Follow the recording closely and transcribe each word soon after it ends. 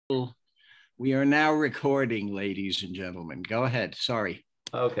We are now recording, ladies and gentlemen. Go ahead. Sorry.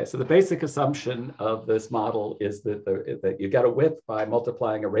 Okay, so the basic assumption of this model is that you get a width by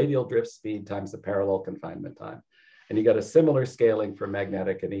multiplying a radial drift speed times the parallel confinement time. And you get a similar scaling for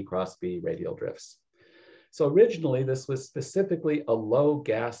magnetic and E cross B radial drifts. So originally, this was specifically a low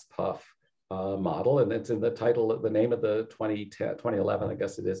gas puff model, and it's in the title, the name of the 2011, I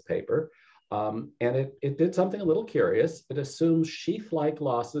guess it is, paper. And it did something a little curious. It assumes sheath-like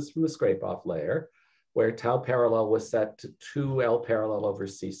losses from the scrape-off layer, where tau parallel was set to 2L parallel over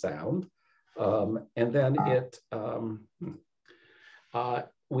C sound. And then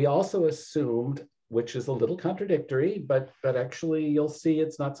we also assumed, which is a little contradictory, but actually you'll see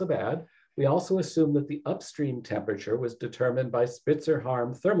it's not so bad. We also assumed that the upstream temperature was determined by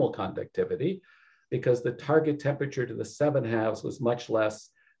Spitzer-Harm thermal conductivity, because the target temperature to the 7/2 was much less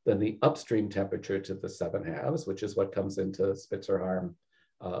than the upstream temperature to the 7/2, which is what comes into Spitzer-Harm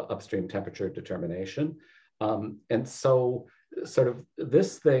upstream temperature determination. And so sort of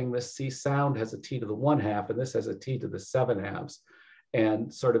this thing, this C sound has a T to the 1/2, and this has a T to the 7/2.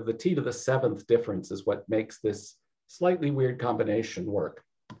 And sort of the T to the 7th difference is what makes this slightly weird combination work.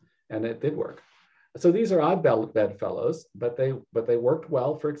 And it did work. So these are odd bedfellows, but they worked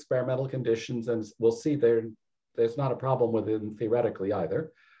well for experimental conditions, and we'll see there's not a problem with them theoretically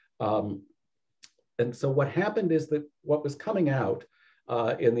either. And so what happened is that what was coming out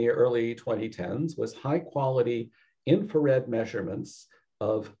in the early 2010s was high quality infrared measurements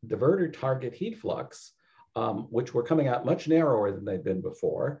of diverter target heat flux, which were coming out much narrower than they'd been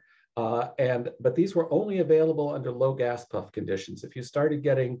before. But these were only available under low gas puff conditions. If you started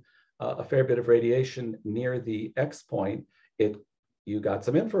getting a fair bit of radiation near the X point, you got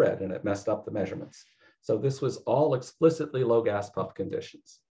some infrared and it messed up the measurements. So this was all explicitly low gas puff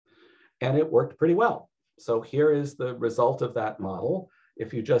conditions. And it worked pretty well. So here is the result of that model.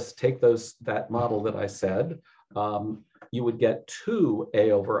 If you just take that model that I said, you would get 2 A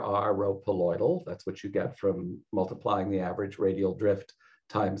over R rho colloidal. That's what you get from multiplying the average radial drift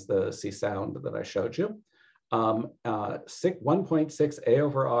times the C sound that I showed you. 1.6 A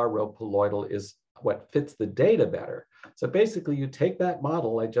over R rho colloidal is what fits the data better. So basically you take that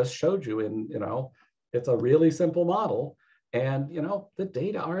model I just showed you in, it's a really simple model. And, the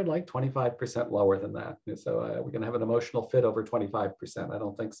data are like 25% lower than that. So we're going to have an emotional fit over 25%. I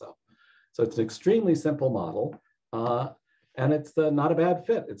don't think so. So it's an extremely simple model. And it's not a bad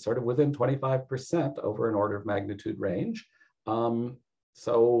fit. It's sort of within 25% over an order of magnitude range. So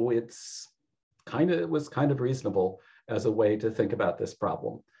it was kind of reasonable as a way to think about this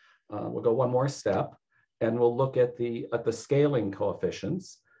problem. We'll go one more step and we'll look at the scaling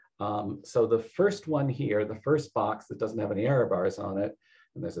coefficients. So the first one here, the first box that doesn't have any error bars on it,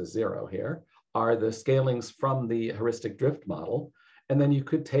 and there's a 0 here, are the scalings from the heuristic drift model. And then you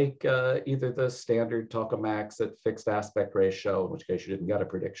could take either the standard Tokamaks at fixed aspect ratio, in which case you didn't get a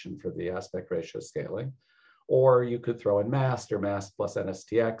prediction for the aspect ratio scaling, or you could throw in MAST or MAST plus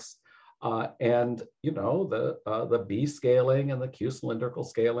NSTX. And the B scaling and the Q cylindrical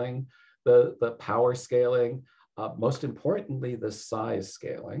scaling, the power scaling, most importantly, the size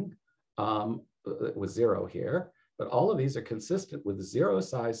scaling was 0 here, but all of these are consistent with 0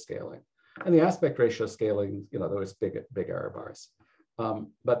 size scaling. And the aspect ratio scaling, there was big error bars.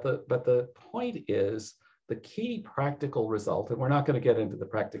 But the point is, the key practical result, and we're not going to get into the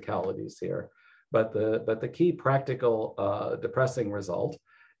practicalities here, but the key practical depressing result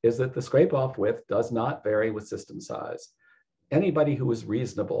is that the scrape-off width does not vary with system size. Anybody who was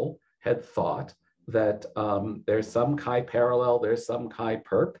reasonable had thought that there's some chi parallel, there's some chi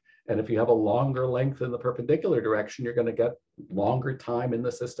perp, and if you have a longer length in the perpendicular direction, you're going to get longer time in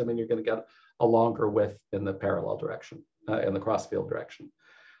the system, and you're going to get a longer width in the parallel direction, in the crossfield direction.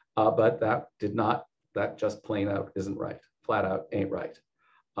 But that just plain out isn't right. Flat out ain't right.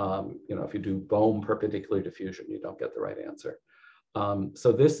 If you do Bohm perpendicular diffusion, you don't get the right answer.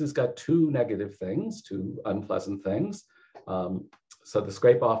 So this has got 2 negative things, 2 unpleasant things. So the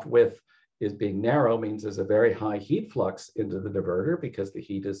scrape-off width is being narrow means there's a very high heat flux into the diverter because the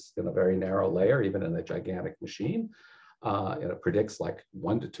heat is in a very narrow layer, even in a gigantic machine. And it predicts like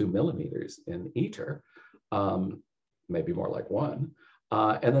 1 to 2 millimeters in ITER, maybe more like 1.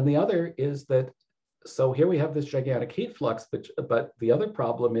 And then the other is that, so here we have this gigantic heat flux, but the other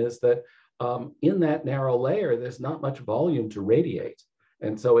problem is that in that narrow layer, there's not much volume to radiate.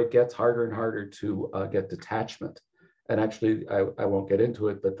 And so it gets harder and harder to get detachment. And actually, I won't get into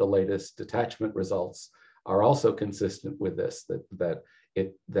it, but the latest detachment results are also consistent with this, that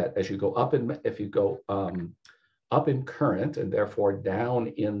as you go up in, if you go up in current and therefore down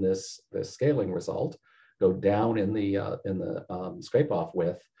in this scaling result, go down in the scrape-off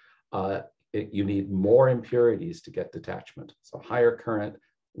width, you need more impurities to get detachment. So higher current,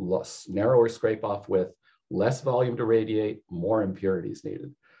 narrower scrape-off width, less volume to radiate, more impurities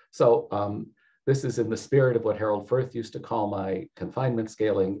needed. So this is in the spirit of what Harold Firth used to call my confinement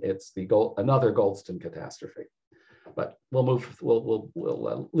scaling. It's another Goldston catastrophe. But we'll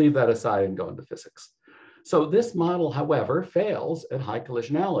leave that aside and go into physics. So this model, however, fails at high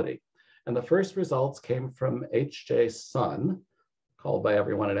collisionality. And the first results came from H.J. Sun, called by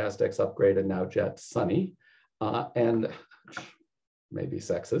everyone at ASDEX-Upgrade and now Jet Sunny, and maybe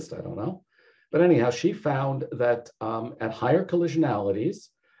sexist, I don't know. But anyhow, she found that at higher collisionalities,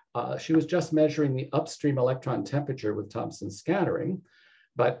 she was just measuring the upstream electron temperature with Thomson scattering.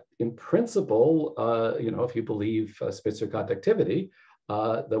 But in principle, if you believe Spitzer conductivity,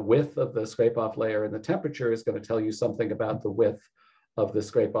 the width of the scrape-off layer and the temperature is going to tell you something about the width of the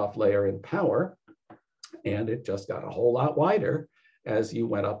scrape-off layer in power. And it just got a whole lot wider as you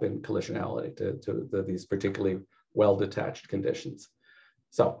went up in collisionality to these particularly well-detached conditions.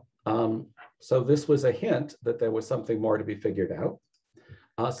 So this was a hint that there was something more to be figured out.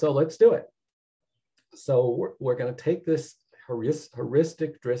 So let's do it. So we're going to take this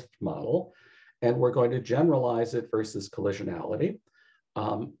heuristic drift model, and we're going to generalize it versus collisionality.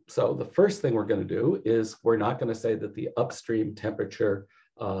 So the first thing we're going to do is we're not going to say that the upstream temperature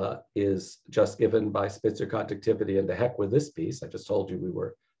is just given by Spitzer conductivity, and to heck with this piece. I just told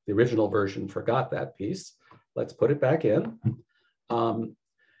you the original version forgot that piece. Let's put it back in.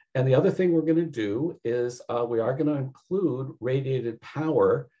 And the other thing we're going to do is we are going to include radiated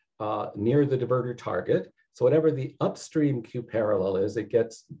power near the diverter target. So whatever the upstream Q parallel is, it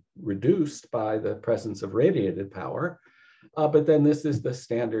gets reduced by the presence of radiated power. But then this is the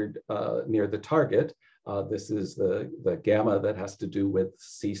standard near the target. This is the gamma that has to do with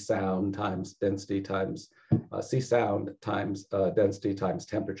C sound times density times C sound times density times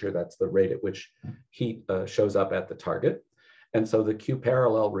temperature. That's the rate at which heat shows up at the target. And so the Q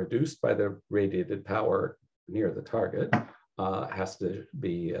parallel reduced by the radiated power near the target has to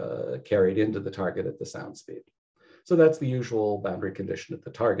be carried into the target at the sound speed. So that's the usual boundary condition at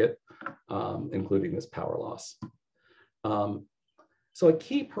the target, including this power loss. So a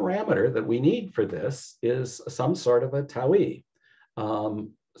key parameter that we need for this is some sort of a tau E,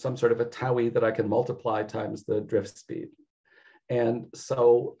 that I can multiply times the drift speed. And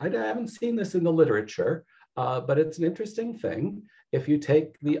so I haven't seen this in the literature, but it's an interesting thing. If you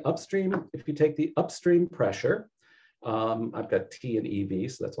take the upstream pressure, I've got T and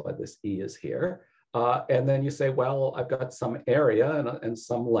EV, so that's why this E is here. And then you say, well, I've got some area and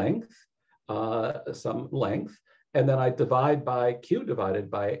some length, and then I divide by Q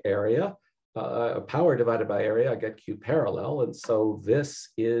divided by area, power divided by area, I get Q parallel. And so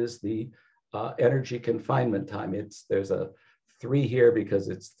this is the energy confinement time. There's a 3 here because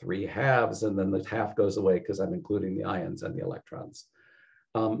it's 3 halves, and then the half goes away because I'm including the ions and the electrons.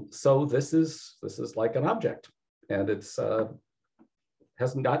 So this is like an object, and it's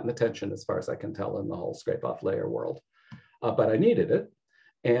hasn't gotten attention as far as I can tell in the whole scrape-off layer world, but I needed it.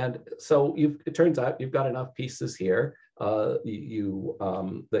 And so it turns out you've got enough pieces here that you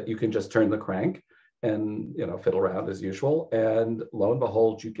can just turn the crank and fiddle around as usual, and lo and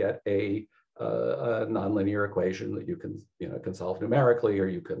behold, you get a nonlinear equation that you can solve numerically, or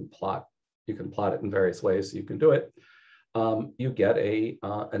you can plot it in various ways. So you can do it. You get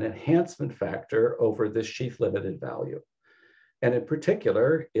an enhancement factor over this sheath limited value. And in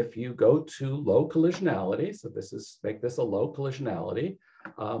particular, if you go to low collisionality, so make this a low collisionality,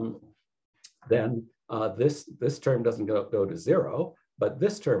 then this term doesn't go to 0, but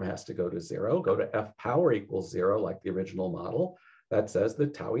this term has to go to 0, go to F power equals 0, like the original model. That says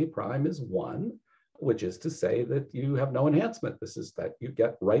that tau E prime is 1, which is to say that you have no enhancement. This is that you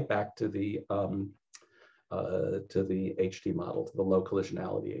get right back to the HD model, to the low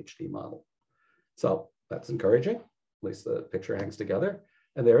collisionality HD model. So that's encouraging. At least the picture hangs together.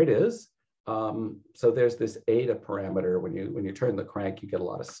 And there it is. So there's this eta parameter. When you turn the crank, you get a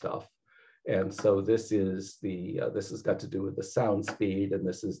lot of stuff. And so this has got to do with the sound speed, and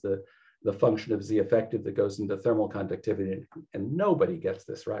this is the function of Z effective that goes into thermal conductivity. And nobody gets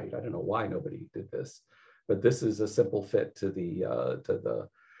this right. I don't know why nobody did this, but this is a simple fit to the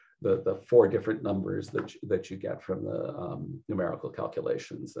 4 different numbers that you get from the numerical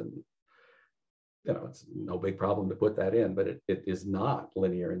calculations. And it's no big problem to put that in, but it is not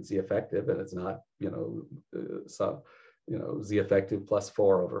linear in Z effective, and it's not Z effective plus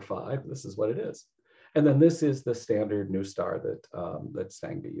 4 over 5. This is what it is. And then this is the standard nu star that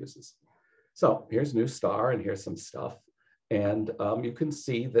Stangby uses. So here's nu star, and here's some stuff. And you can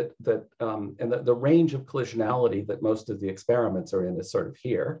see that the range of collisionality that most of the experiments are in is sort of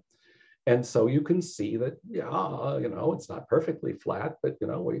here. And so you can see that, yeah, you know, it's not perfectly flat, but, you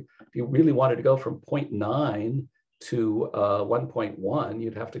know, if you really wanted to go from 0.9 to 1.1,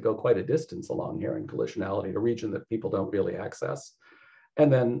 you'd have to go quite a distance along here in collisionality, a region that people don't really access.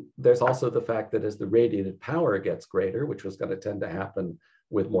 And then there's also the fact that as the radiated power gets greater, which was going to tend to happen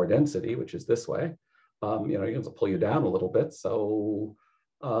with more density, which is this way, you know, you have to pull you down a little bit. So,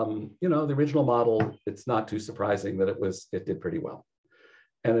 you know, the original model, it's not too surprising that it did pretty well.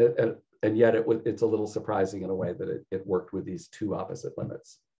 And yet it's a little surprising in a way that it worked with these two opposite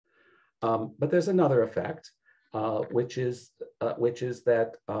limits. But there's another effect, which is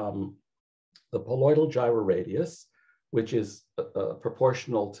that the poloidal gyroradius, which is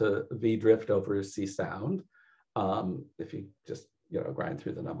proportional to V drift over C sound, if you just, you know, grind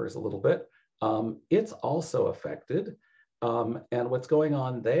through the numbers a little bit, it's also affected. And what's going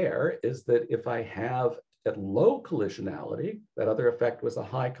on there is that if I have at low collisionality, that other effect was a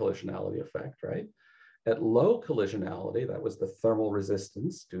high collisionality effect, right? At low collisionality, that was the thermal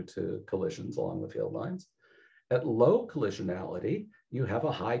resistance due to collisions along the field lines. At low collisionality, you have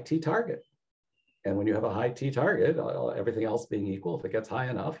a high T target. And when you have a high T target, everything else being equal, if it gets high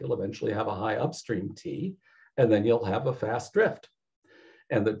enough, you'll eventually have a high upstream T, and then you'll have a fast drift.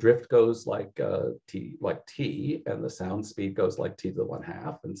 And the drift goes like T, and the sound speed goes like T to the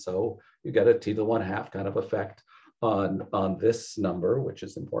 1/2. And so you get a T to the 1/2 kind of effect on this number, which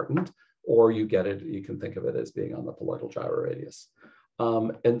is important, or you get it, you can think of it as being on the poloidal gyroradius.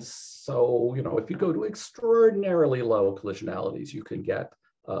 And so, you know, if you go to extraordinarily low collisionalities, you can get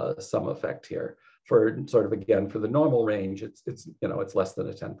some effect here. For sort of, again, for the normal range, it's you know, it's less than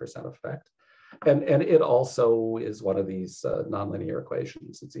a 10% effect. And it also is one of these nonlinear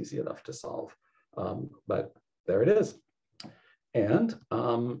equations. It's easy enough to solve, but there it is. And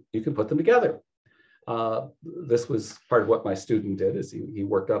you can put them together. This was part of what my student did, is he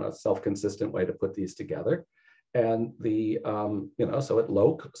worked on a self-consistent way to put these together. And the, you know, so at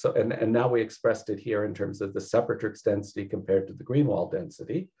low, so, and now we expressed it here in terms of the separatrix density compared to the Greenwald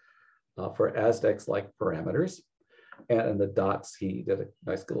density for ASDEX-like parameters. And the dots, he did a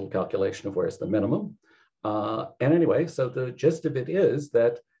nice little calculation of where's the minimum. And anyway, so the gist of it is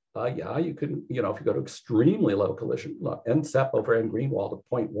that, yeah, you can, you know, if you go to extremely low collision, n sep over n Greenwald of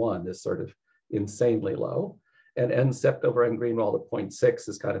 0.1 is sort of insanely low. And n sep over n Greenwald of 0.6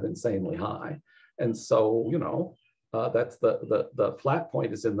 is kind of insanely high. And so, you know, that's the flat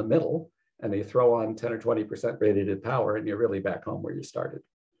point is in the middle, and you throw on 10 or 20% radiated power, and you're really back home where you started.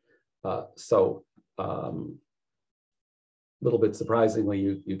 A little bit surprisingly,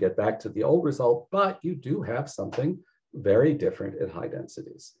 you get back to the old result, but you do have something very different at high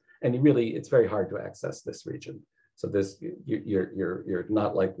densities. And you really, it's very hard to access this region. So this, you're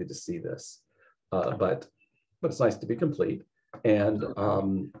not likely to see this, but it's nice to be complete. And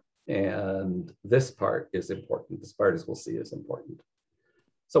this part is important. This part, as we'll see, is important.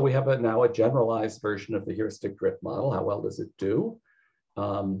 So we have now a generalized version of the heuristic drift model. How well does it do?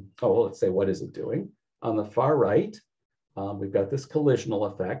 Well, let's say, what is it doing? On the far right, we've got this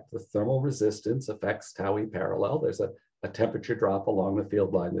collisional effect. The thermal resistance affects tau E parallel. There's a temperature drop along the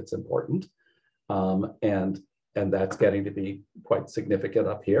field line that's important. And that's getting to be quite significant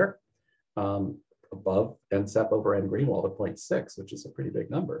up here, above n sep over n Greenwald of 0.6, which is a pretty big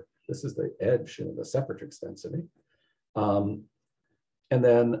number. This is the edge in the separatrix density. And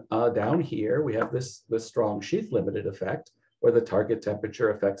then down here, we have this strong sheath limited effect, where the target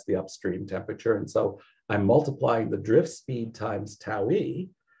temperature affects the upstream temperature. And so I'm multiplying the drift speed times tau E,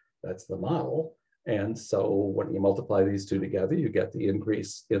 that's the model. And so when you multiply these two together, you get the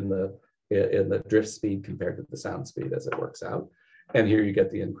increase in the drift speed compared to the sound speed as it works out. And here you get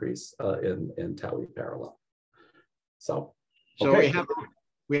the increase in tau E parallel. So okay.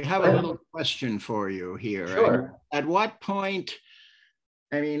 we have a little question for you here. Sure. At what point,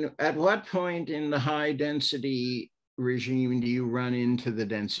 at what point in the high density regime do you run into the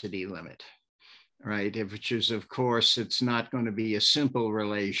density limit, right? Which is, of course, it's not going to be a simple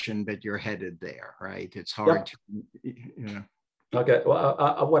relation, but you're headed there, right? It's hard to, you know. Okay,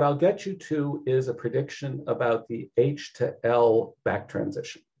 well, what I'll get you to is a prediction about the H to L back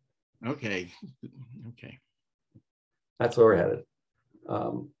transition. Okay. That's where we're headed.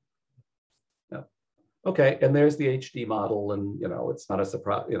 Yeah. Okay, and there's the HD model, and you know, it's not a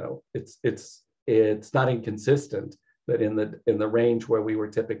surprise. You know, it's not inconsistent that in the range where we were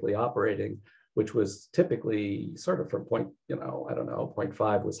typically operating, which was typically sort of from point, you know, I don't know,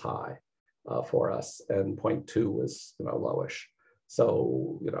 0.5 was high for us, and 0.2 was, you know, lowish.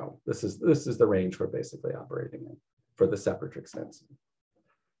 So, you know, this is the range we're basically operating in for the separatrix density.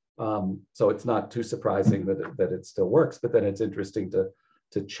 So it's not too surprising that it still works, but then it's interesting to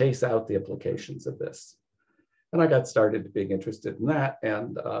to chase out the implications of this. And I got started being interested in that.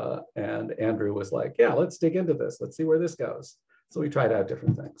 And Andrew was like, yeah, let's dig into this. Let's see where this goes. So we tried out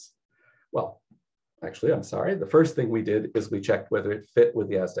different things. Well, actually, I'm sorry. The first thing we did is we checked whether it fit with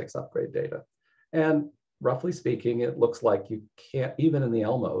the ASDEX-Upgrade data. And roughly speaking, it looks like you can't, even in the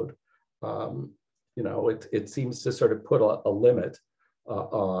L mode, you know, it seems to sort of put a limit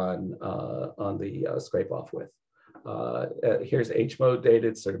on the scrape off width. Here's H mode data.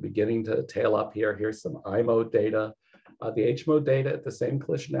 It's sort of beginning to tail up here. Here's some I mode data. The H mode data at the same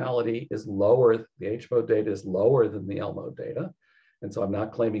collisionality is lower. The H mode data is lower than the L mode data. And so I'm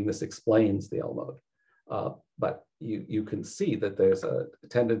not claiming this explains the L mode, but you can see that there's a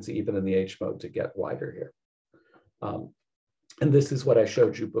tendency even in the H mode to get wider here. And this is what I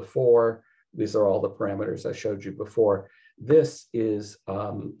showed you before. These are all the parameters I showed you before. This is,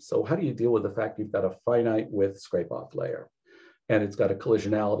 so how do you deal with the fact you've got a finite width scrape off layer and it's got a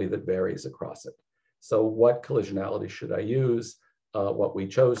collisionality that varies across it? So what collisionality should I use? What we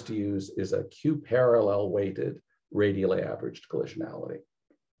chose to use is a Q parallel weighted radially averaged collisionality.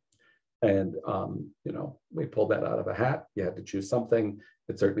 And, you know, we pulled that out of a hat. You had to choose something.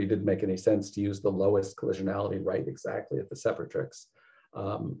 It certainly didn't make any sense to use the lowest collisionality right exactly at the separatrix.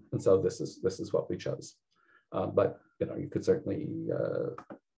 And so this is what we chose. But, you know, you could certainly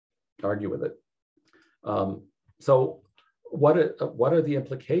argue with it. So what are the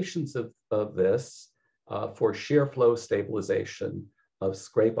implications of this for shear flow stabilization of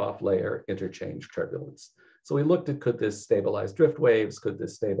scrape off layer interchange turbulence? So we looked at, could this stabilize drift waves? Could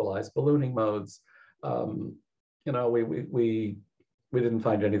this stabilize ballooning modes? You know, we didn't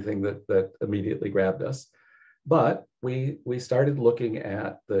find anything that immediately grabbed us, but we started looking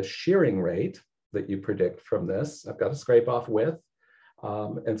at the shearing rate that you predict from this. I've got a scrape off width.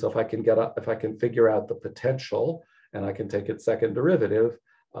 And so if I can figure out the potential and I can take its second derivative,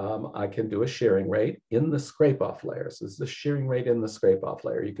 I can do a shearing rate in the scrape off layer. So this is the shearing rate in the scrape off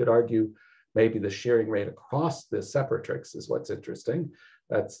layer. You could argue maybe the shearing rate across the separatrix is what's interesting.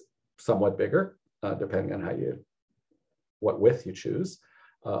 That's somewhat bigger, depending on what width you choose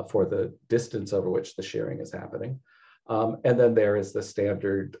for the distance over which the shearing is happening. And then there is the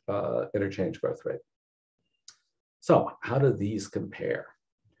standard interchange growth rate. So how do these compare?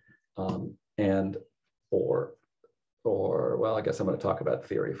 Well, I guess I'm going to talk about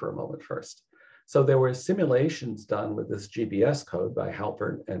theory for a moment first. So there were simulations done with this GBS code by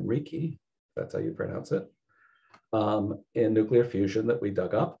Halpern and Ricci, that's how you pronounce it, in nuclear fusion that we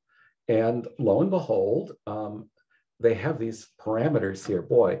dug up. And lo and behold, they have these parameters here.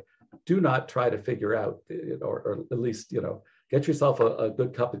 Boy, do not try to figure out, or at least, you know, get yourself a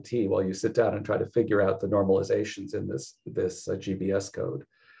good cup of tea while you sit down and try to figure out the normalizations in this GBS code.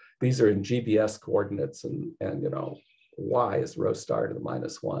 These are in GBS coordinates, and you know, y is rho star to the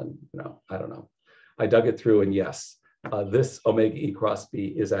 -1. You know, I don't know. I dug it through, and yes, this omega e cross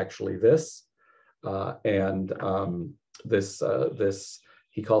b is actually this, this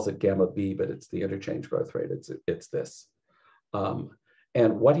he calls it gamma b, but it's the interchange growth rate. It's this.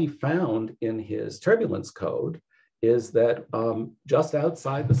 And what he found in his turbulence code is that just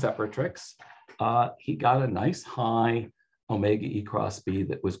outside the separatrix, he got a nice high omega e cross b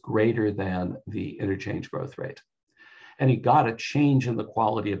that was greater than the interchange growth rate. And he got a change in the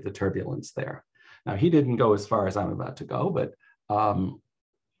quality of the turbulence there. Now, he didn't go as far as I'm about to go, but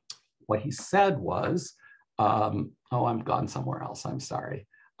what he said was, oh, I'm gone somewhere else, I'm sorry.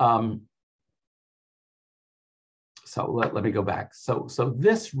 So let me go back. So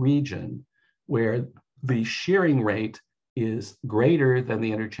this region where the shearing rate is greater than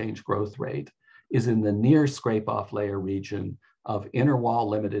the interchange growth rate is in the near scrape off layer region of inner wall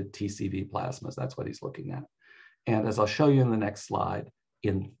limited TCV plasmas. That's what he's looking at. And as I'll show you in the next slide,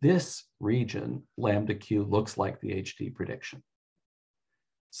 in this region, lambda Q looks like the HD prediction.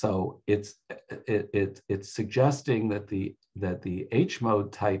 So it's suggesting that the H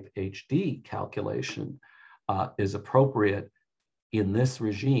mode type HD calculation is appropriate in this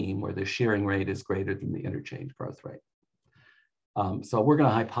regime where the shearing rate is greater than the interchange growth rate. So we're going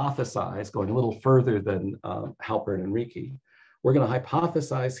to hypothesize, going a little further than Halpern and Ricci, we're going to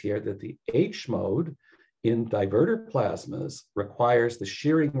hypothesize here that the H mode in diverter plasmas requires the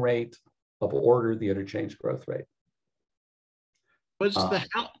shearing rate of order the interchange growth rate. Was the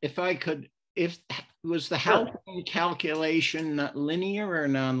was the Halpern calculation linear or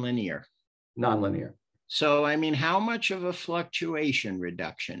nonlinear? Nonlinear. So, I mean, how much of a fluctuation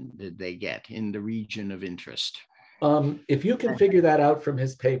reduction did they get in the region of interest? If you can figure that out from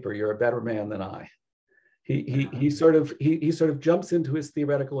his paper, you're a better man than I. He sort of jumps into his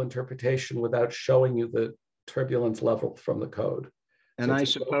theoretical interpretation without showing you the turbulence level from the code. And I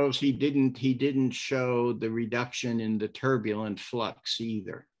suppose he didn't show the reduction in the turbulent flux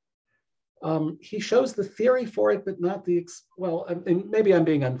either. He shows the theory for it, but not the, well, maybe I'm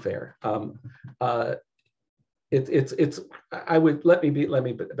being unfair. Let me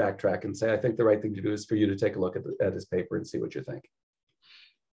backtrack and say, I think the right thing to do is for you to take a look at his paper and see what you think.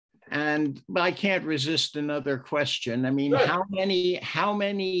 And I can't resist another question. I mean, Sure. how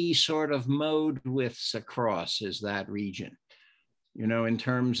many sort of mode widths across is that region? You know, in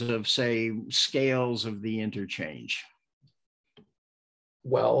terms of, say, scales of the interchange.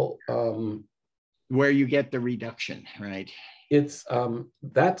 Well, where you get the reduction, right? It's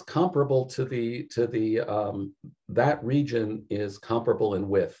that's comparable to that region is comparable in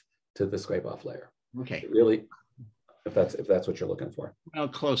width to the scrape-off layer. Okay. Really, if that's what you're looking for. Well,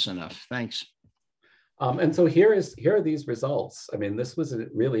 close enough. Thanks. And so here are these results. I mean, this was a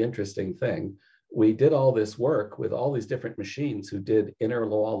really interesting thing. We did all this work with all these different machines who did inner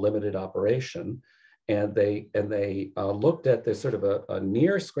wall limited operation, and they looked at this sort of a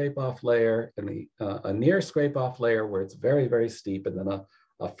near scrape-off layer and a near scrape-off layer where it's very, very steep, and then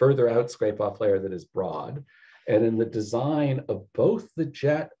a further out scrape-off layer that is broad. And in the design of both the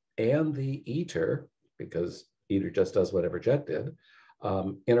jet and the eater, because eater just does whatever jet did,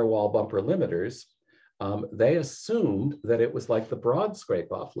 inner wall bumper limiters, they assumed that it was like the broad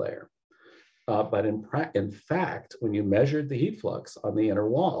scrape-off layer. But in fact, when you measured the heat flux on the inner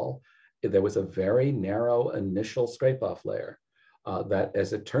wall, there was a very narrow initial scrape-off layer that,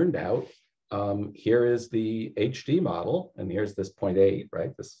 as it turned out, here is the HD model, and here's this 0.8,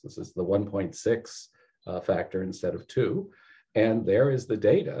 right? This is the 1.6 factor instead of 2. And there is the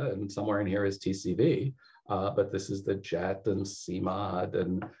data, and somewhere in here is TCV, but this is the jet and CMOD,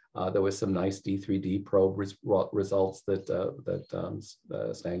 and there was some nice D3D probe results that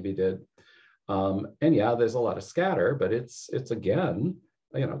Stangby did. And yeah, there's a lot of scatter, but it's again,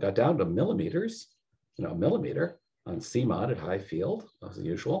 got down to millimeters, millimeter on CMOD at high field, as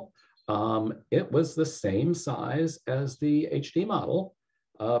usual. It was the same size as the HD model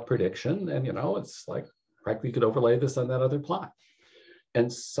prediction. And, it's like practically you could overlay this on that other plot.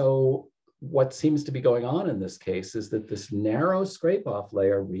 And so what seems to be going on in this case is that this narrow scrape-off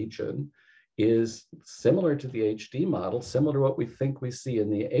layer region is similar to the HD model, similar to what we think we see in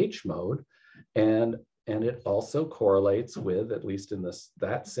the H mode. And it also correlates with, at least in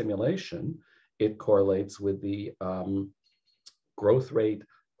that simulation, it correlates with the growth rate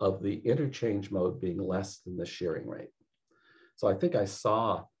of the interchange mode being less than the shearing rate. So I think I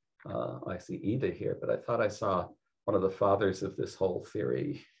saw, I see Ida here, but I thought I saw one of the fathers of this whole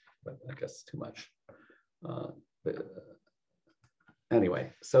theory, but I guess too much.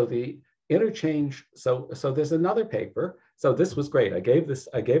 Anyway, so the interchange, so there's another paper. So this was great. I gave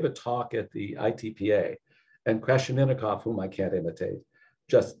a talk at the ITPA, and Krasheninnikov, whom I can't imitate,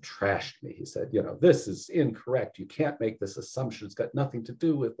 just trashed me. He said, this is incorrect. You can't make this assumption. It's got nothing to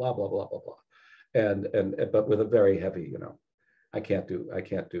do with blah, blah, blah, blah, blah. But with a very heavy, I can't do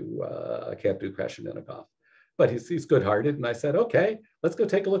Krasheninnikov. But he's good-hearted, and I said, okay, let's go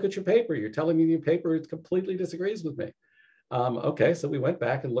take a look at your paper. You're telling me your paper completely disagrees with me. Okay, so we went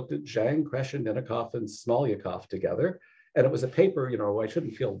back and looked at Zhang, Krasheninnikov, and Smolyakov together. And it was a paper, I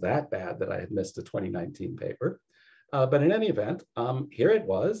shouldn't feel that bad that I had missed a 2019 paper. But in any event, here it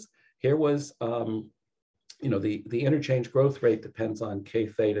was. Here was, the interchange growth rate depends on K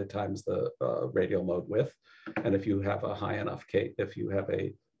theta times the radial mode width. And if you have a high enough K, if you have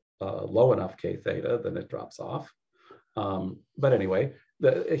a low enough K theta, then it drops off. But anyway,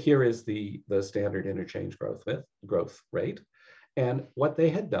 here is the standard interchange growth rate. And what they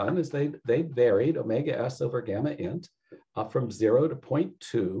had done is they varied omega s over gamma int from 0 to 0.2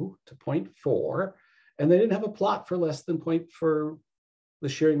 to 0.4, and they didn't have a plot for for the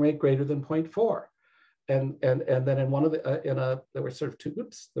shearing rate greater than 0.4. And then in one of the there were sort of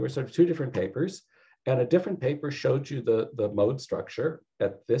two different papers, and a different paper showed you the mode structure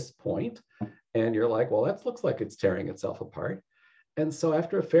at this point, and you're like, well, that looks like it's tearing itself apart. And so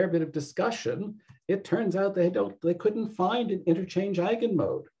after a fair bit of discussion, it turns out they couldn't find an interchange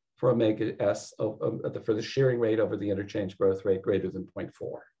eigenmode for omega s for the shearing rate over the interchange growth rate greater than 0.4.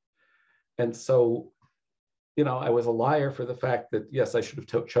 And so, I was a liar for the fact that, yes, I should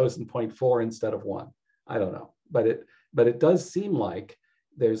have chosen 0.4 instead of 1. I don't know, but it does seem like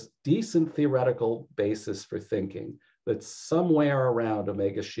there's decent theoretical basis for thinking that somewhere around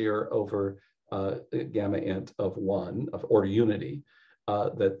omega shear over gamma int of 1 of order unity,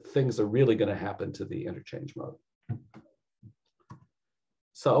 that things are really going to happen to the interchange mode.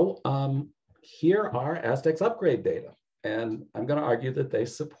 So here are ASDEX-Upgrade data, and I'm going to argue that they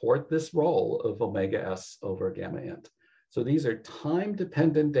support this role of omega s over gamma int. So these are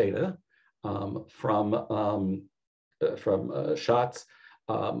time-dependent data from shots,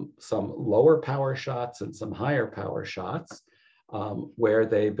 some lower power shots and some higher power shots, where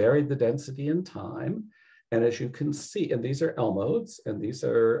they varied the density in time. And as you can see, and these are L modes, and these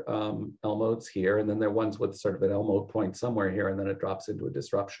are L modes here, and then there are ones with sort of an L mode point somewhere here, and then it drops into a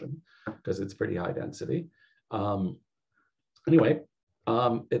disruption because it's pretty high density. Anyway,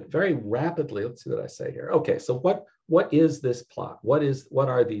 it very rapidly, let's see what I say here. Okay, so what is this plot? What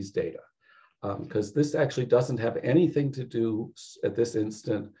are these data? Because this actually doesn't have anything to do at this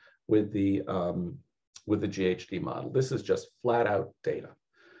instant with the GHD model. This is just flat out data.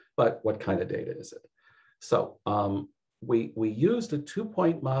 But what kind of data is it? So we used a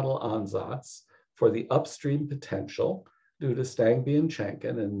 2-point model ansatz for the upstream potential due to Stangby and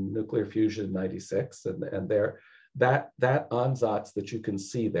Chankin in nuclear fusion in '96, and that ansatz that you can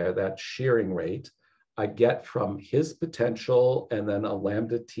see there, that shearing rate, I get from his potential and then a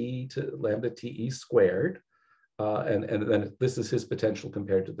lambda t to lambda TE squared. And then this is his potential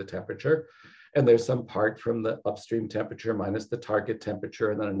compared to the temperature. And there's some part from the upstream temperature minus the target temperature,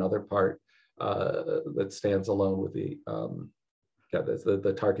 and then another part that stands alone with the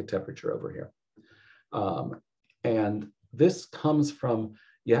target temperature over here. And this comes from,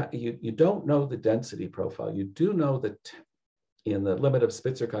 you don't know the density profile. You do know that in the limit of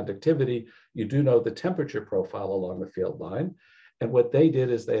Spitzer conductivity, you do know the temperature profile along the field line. And what they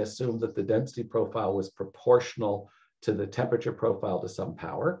did is they assumed that the density profile was proportional to the temperature profile to some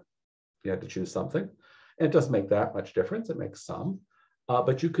power. You had to choose something. And it doesn't make that much difference. It makes some.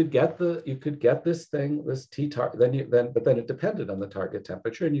 But you could get this thing, this T-tar, but then it depended on the target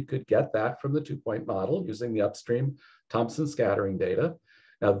temperature, and you could get that from the 2-point model using the upstream Thomson scattering data.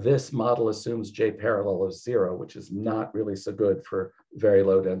 Now this model assumes J parallel of 0, which is not really so good for very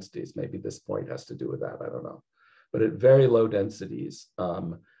low densities. Maybe this point has to do with that, I don't know. But at very low densities,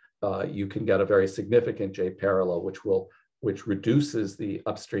 you can get a very significant J parallel, which reduces the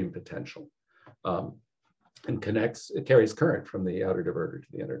upstream potential. And it carries current from the outer diverter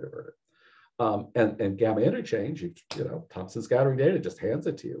to the inner diverter. And gamma interchange, Thomson scattering data just hands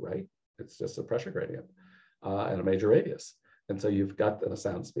it to you, right? It's just a pressure gradient and a major radius. And so you've got a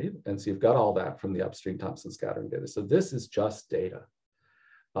sound speed. And so you've got all that from the upstream Thomson scattering data. So this is just data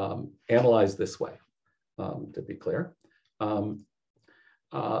analyzed this way, to be clear.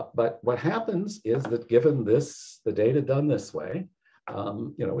 But what happens is that given the data done this way,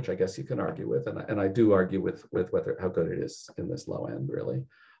 which I guess you can argue with, and I do argue with how good it is in this low end, really.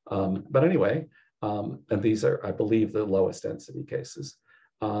 But anyway, and these are, I believe, the lowest density cases.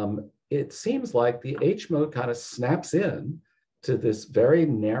 It seems like the H mode kind of snaps in to this very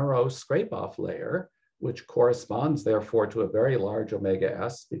narrow scrape-off layer, which corresponds, therefore, to a very large omega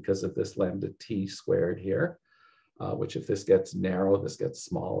s because of this lambda t squared here, which if this gets narrow, this gets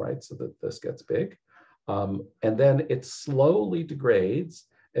small, right? So that this gets big. And then it slowly degrades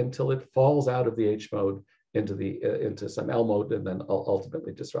until it falls out of the H mode into some L mode, and then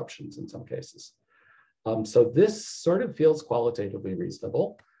ultimately disruptions in some cases. So this sort of feels qualitatively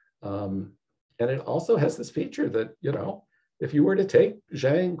reasonable. And it also has this feature that, if you were to take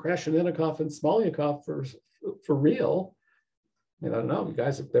Zhang, Krasheninnikov, and Smolyakov for real, I don't know, you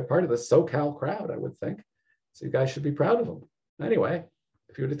guys, they're part of the SoCal crowd, I would think. So you guys should be proud of them. Anyway,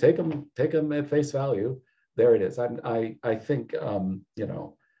 if you were to take them at face value, there it is. I think, I'm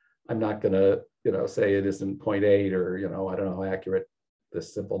not going to, say it isn't 0.8 or, I don't know how accurate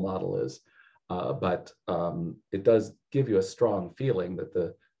this simple model is, but it does give you a strong feeling that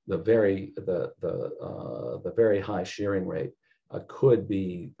the very high shearing rate could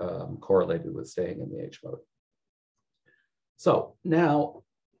be correlated with staying in the H mode. So now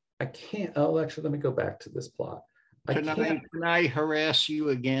I can't, actually, let me go back to this plot. Can I harass you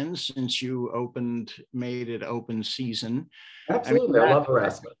again, since you made it open season? Absolutely, I love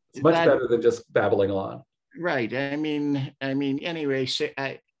harassment. It's much better than just babbling on. Right. Anyway,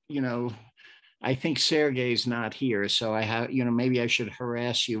 I think Sergey's not here, so I have, maybe I should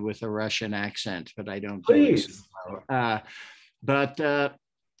harass you with a Russian accent, but I don't. Please. But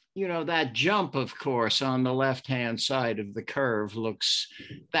that jump, of course, on the left-hand side of the curve looks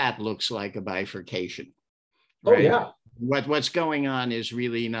like a bifurcation. Right? Oh, yeah. What's going on is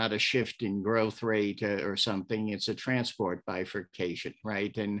really not a shift in growth rate or something. It's a transport bifurcation,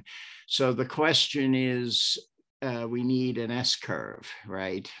 right? And so the question is, we need an S curve,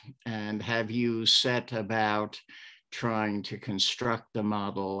 right? And have you set about trying to construct a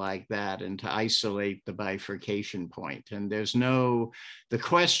model like that and to isolate the bifurcation point. And there's no, the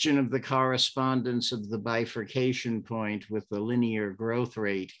question of the correspondence of the bifurcation point with the linear growth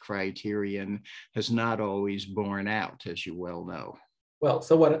rate criterion has not always borne out, as you well know. Well,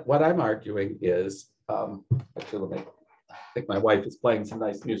 so what I'm arguing is, actually, I think my wife is playing some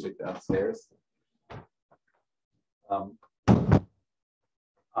nice music downstairs.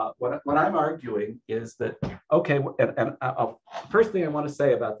 What I'm arguing is that, okay, and first thing I want to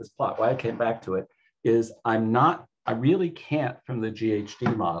say about this plot, why I came back to it, is I really can't, from the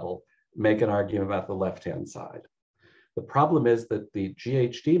GHD model, make an argument about the left-hand side. The problem is that the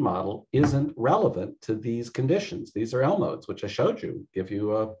GHD model isn't relevant to these conditions. These are L modes, which I showed you, give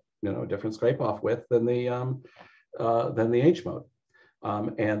you a different scrape-off width than the H mode.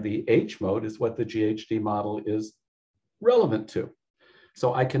 And the H mode is what the GHD model is relevant to.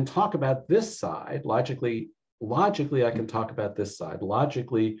 So I can talk about this side, logically I can talk about this side.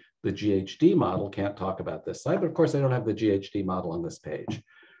 Logically, the GHD model can't talk about this side, but of course I don't have the GHD model on this page.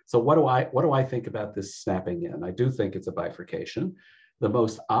 So what do I think about this snapping in? I do think it's a bifurcation. The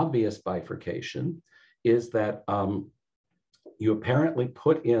most obvious bifurcation is that you apparently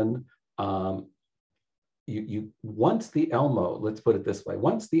put in, once the L mode, let's put it this way,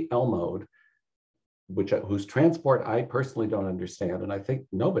 once the L mode, whose transport I personally don't understand, and I think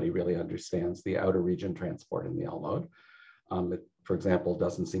nobody really understands the outer region transport in the L mode. It, for example,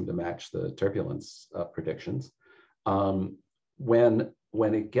 doesn't seem to match the turbulence predictions.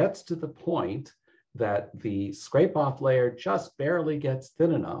 When it gets to the point that the scrape-off layer just barely gets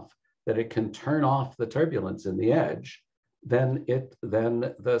thin enough that it can turn off the turbulence in the edge, then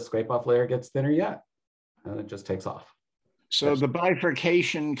the scrape-off layer gets thinner yet, and it just takes off. So the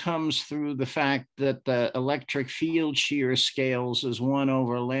bifurcation comes through the fact that the electric field shear scales as 1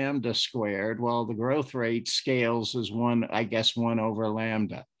 over lambda squared, while the growth rate scales as 1 over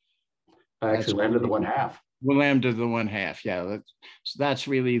lambda. Actually, lambda to the 1/2. Well, lambda to the 1/2, yeah. That's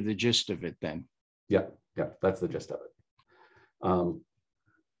really the gist of it then. Yeah, that's the gist of it.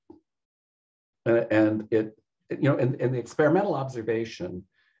 And it, in the experimental observation,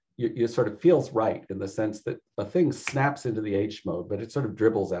 you sort of feels right in the sense that a thing snaps into the H mode, but it sort of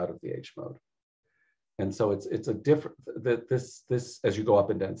dribbles out of the H mode. And so it's a different, this as you go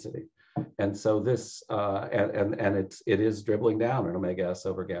up in density. And so this, it is dribbling down in omega s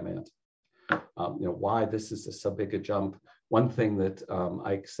over gamma n. Why this is so big a jump. One thing that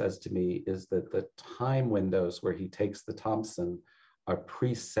Ike says to me is that the time windows where he takes the Thompson are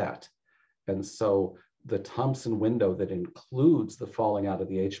preset. And so the Thompson window that includes the falling out of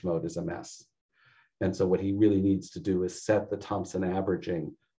the H mode is a mess. And so what he really needs to do is set the Thompson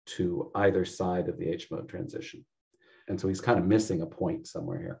averaging to either side of the H mode transition. And so he's kind of missing a point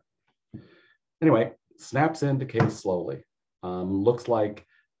somewhere here. Anyway, snaps in, decays slowly. Looks like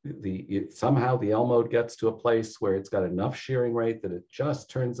somehow the L mode gets to a place where it's got enough shearing rate that it just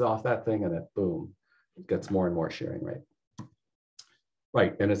turns off that thing and it, boom, it gets more and more shearing rate.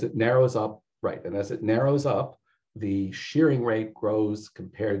 Right, and as it narrows up, the shearing rate grows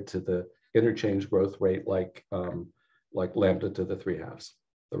compared to the interchange growth rate like lambda to the 3/2,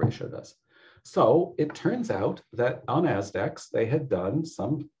 the ratio does. So it turns out that on ASDEX, they had done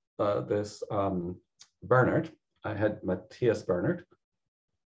Bernard, I had Matthias Bernard,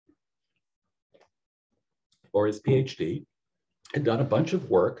 or his PhD, had done a bunch of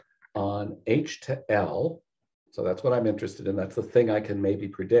work on H to L. So that's what I'm interested in. That's the thing I can maybe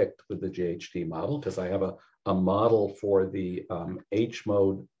predict with the GHD model, because I have a model for the H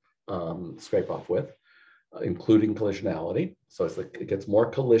mode scrape-off width, including collisionality. So as it gets more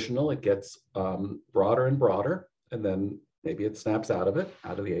collisional, it gets broader and broader, and then maybe it snaps out of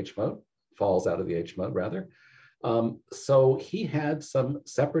the H mode, falls out of the H mode rather. So he had some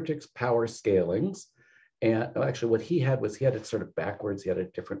separatrix power scalings. And actually what he had it sort of backwards. He had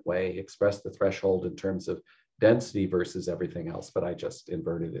a different way. He expressed the threshold in terms of density versus everything else, but I just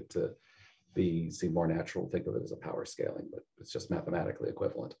inverted it to seem more natural. Think of it as a power scaling, but it's just mathematically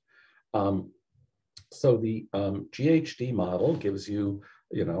equivalent. So the GHD model gives you,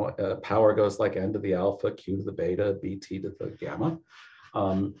 power goes like n to the alpha, q to the beta, bt to the gamma.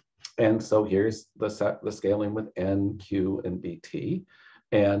 And so here's the scaling with n, q, and bt.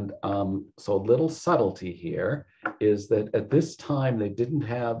 And so a little subtlety here is that at this time, they didn't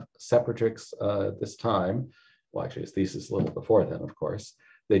have separatrix this time. Well, actually, his thesis a little before then, of course.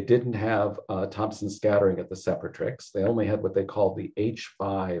 They didn't have Thompson scattering at the separatrix. They only had what they called the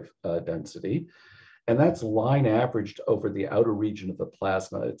H5 density. And that's line averaged over the outer region of the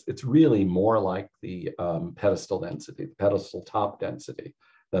plasma. It's really more like the pedestal density, the pedestal top density.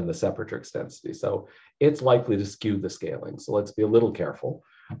 than the separatrix density. So it's likely to skew the scaling. So let's be a little careful.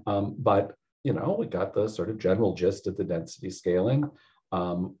 But we got the sort of general gist of the density scaling,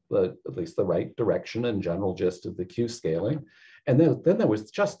 at least the right direction and general gist of the Q scaling. And then there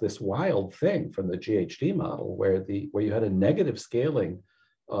was just this wild thing from the GHD model where you had a negative scaling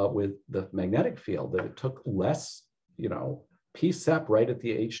with the magnetic field, that it took less, P-sep right at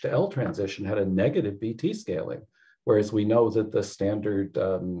the H to L transition had a negative BT scaling, whereas we know that the standard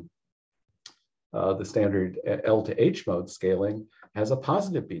L to H mode scaling has a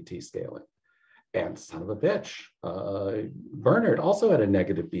positive BT scaling. And son of a bitch, Bernard also had a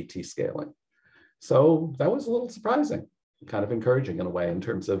negative BT scaling. So that was a little surprising, kind of encouraging in a way in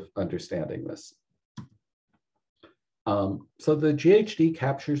terms of understanding this. So the GHD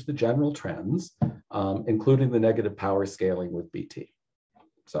captures the general trends, including the negative power scaling with BT.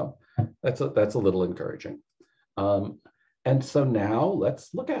 So that's a little encouraging. And so now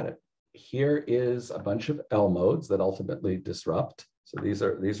let's look at it. Here is a bunch of L modes that ultimately disrupt. So these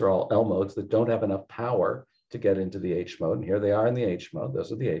are all L modes that don't have enough power to get into the H mode. And here they are in the H mode.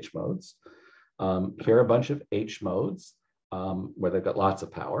 Those are the H modes. Here are a bunch of H modes where they've got lots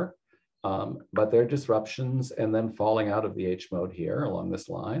of power, but they're disruptions and then falling out of the H mode here along this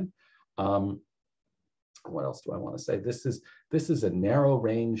line. What else do I want to say? This is a narrow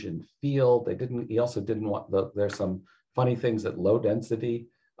range in field. He also didn't want there's some funny things at low density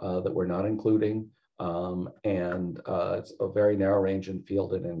that we're not including. It's a very narrow range in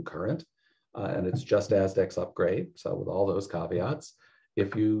field and in current. And it's just ASDEX-Upgrade. So with all those caveats,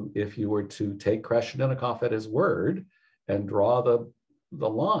 if you were to take Kolesnikov at his word and draw the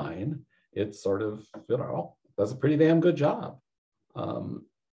line, it sort of, does a pretty damn good job.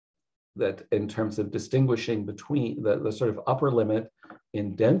 That in terms of distinguishing between the sort of upper limit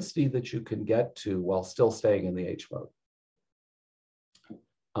in density that you can get to while still staying in the H mode.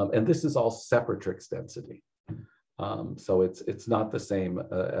 And this is all separatrix density. So it's not the same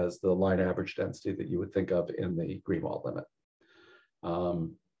as the line average density that you would think of in the Greenwald limit.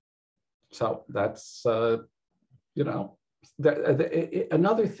 So that's,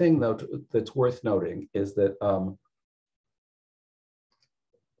 another thing though that's worth noting is that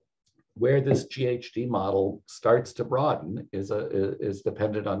where this GHD model starts to broaden is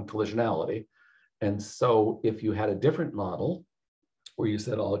dependent on collisionality. And so if you had a different model where you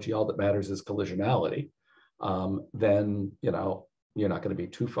said, all that matters is collisionality, then you're not going to be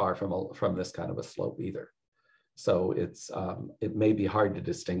too far from this kind of a slope either. So it may be hard to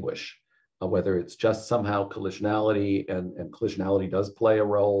distinguish whether it's just somehow collisionality, and collisionality does play a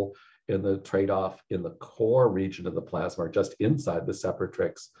role in the trade-off in the core region of the plasma, or just inside the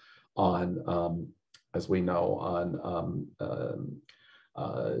separatrix on, as we know, on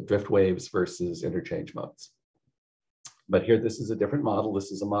drift waves versus interchange modes. But here, this is a different model.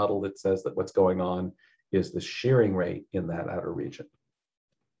 This is a model that says that what's going on is the shearing rate in that outer region.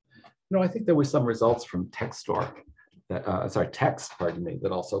 I think there were some results from text, that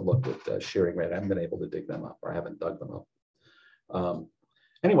also looked at shearing rate. I haven't been able to dig them up, or I haven't dug them up.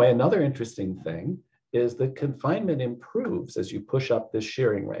 Anyway, another interesting thing is that confinement improves as you push up this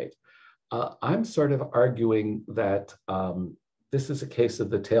shearing rate. I'm sort of arguing that this is a case of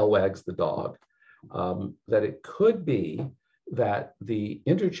the tail wags the dog, that it could be that the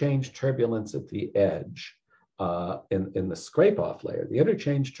interchange turbulence at the edge in the scrape-off layer, the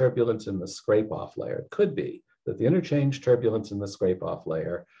interchange turbulence in the scrape-off layer, it could be that the interchange turbulence in the scrape-off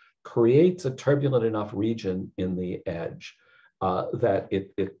layer creates a turbulent enough region in the edge that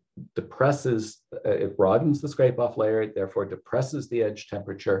it depresses, it broadens the scrape-off layer, it therefore depresses the edge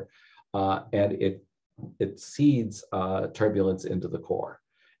temperature, and it seeds turbulence into the core.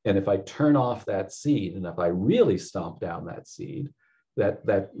 And if I turn off that seed, and if I really stomp down that seed,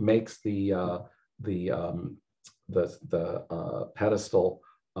 that makes the pedestal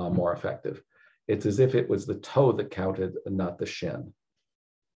more effective. It's as if it was the toe that counted, and not the shin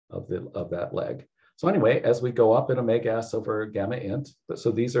of that leg. So anyway, as we go up in omega s over gamma int,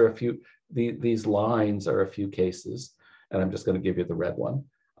 so these are these lines are a few cases, and I'm just going to give you the red one.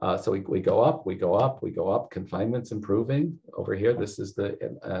 So we go up, we go up, we go up. Confinement's improving over here. This is the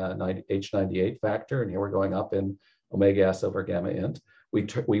H98 factor, and here we're going up in omega s over gamma int.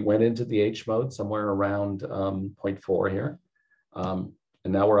 We went into the H mode somewhere around 0.4 here, and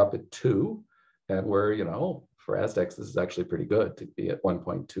now we're up at 2, and we're, for ASDEX, this is actually pretty good to be at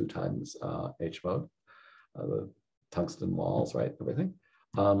 1.2 times H mode. The tungsten walls, right, everything.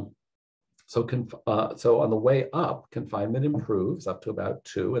 So on the way up, confinement improves up to about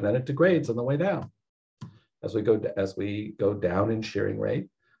 2, and then it degrades on the way down. As we go down in shearing rate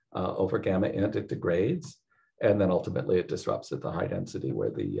over gamma int, it degrades, And then ultimately it disrupts at the high density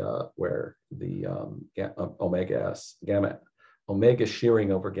where the omega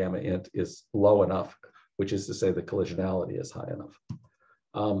shearing over gamma int is low enough, which is to say the collisionality is high enough.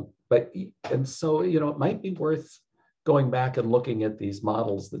 And so, it might be worth going back and looking at these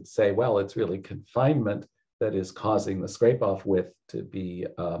models that say, well, it's really confinement that is causing the scrape-off width to be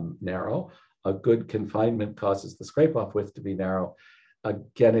narrow. A good confinement causes the scrape-off width to be narrow.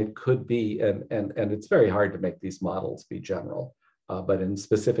 Again, it could be, and it's very hard to make these models be general, but in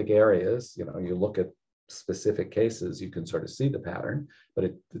specific areas, you look at specific cases, you can sort of see the pattern, but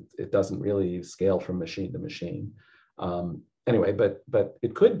it doesn't really scale from machine to machine. Anyway, but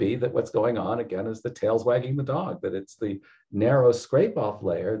it could be that what's going on, again, is the tail's wagging the dog, that it's the narrow scrape-off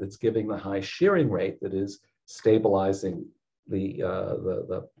layer that's giving the high shearing rate that is stabilizing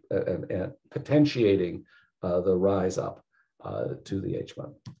and potentiating the rise up to the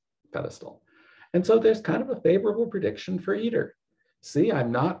H1 pedestal. And so there's kind of a favorable prediction for ITER. See,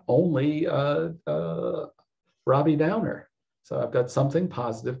 I'm not only Robbie Downer. So I've got something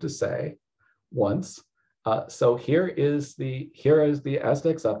positive to say once. So here is the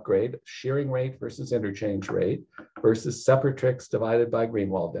ASDEX-Upgrade, shearing rate versus interchange rate versus separatrix divided by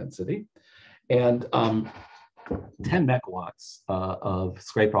Greenwald density. And 10 megawatts of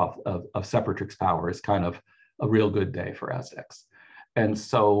scrape-off of separatrix power is kind of a real good day for ASDEX. And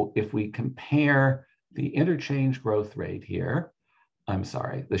so if we compare the interchange growth rate here,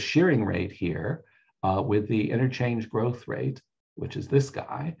 the shearing rate here with the interchange growth rate, which is this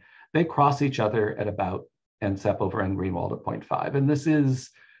guy, they cross each other at about n-sep over n Greenwald at 0.5. And this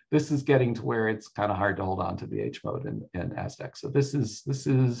is getting to where it's kind of hard to hold on to the H mode in ASDEX. So this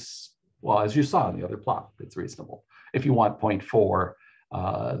is, well, as you saw in the other plot, it's reasonable. If you want 0.4,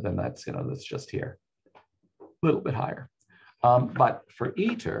 then that's, that's just here, a little bit higher. But for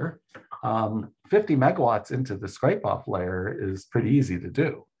ITER, 50 megawatts into the scrape-off layer is pretty easy to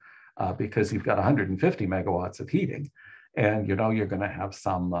do because you've got 150 megawatts of heating, and you're going to have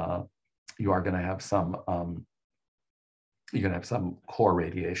some core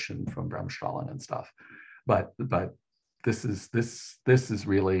radiation from Bremsstrahlung and stuff. But this is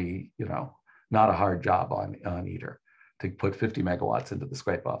really not a hard job on ITER to put 50 megawatts into the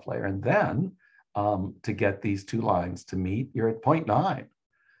scrape-off layer, and then to get these two lines to meet, you're at 0.9.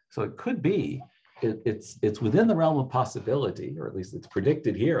 So it could be, it's within the realm of possibility, or at least it's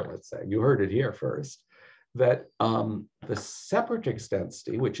predicted here, let's say, you heard it here first, that the separatrix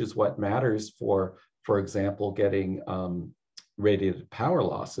density, which is what matters for example, getting radiated power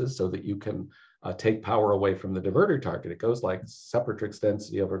losses so that you can take power away from the diverter target. It goes like separatrix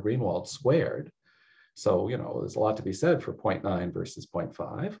density over Greenwald squared. So, there's a lot to be said for 0.9 versus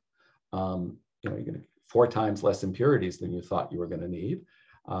 0.5. You're going to 4 times less impurities than you thought you were going to need.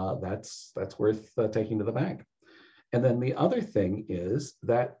 That's worth taking to the bank. And then the other thing is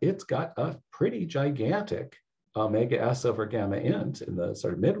that it's got a pretty gigantic omega S over gamma int in the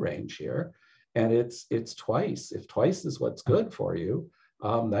sort of mid-range here. And it's twice. If twice is what's good for you,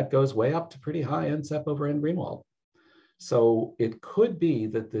 that goes way up to pretty high n-sep over n Greenwald. So it could be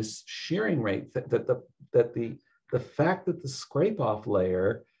that this shearing rate, that the fact that the scrape-off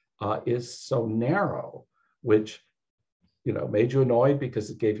layer is so narrow, which made you annoyed because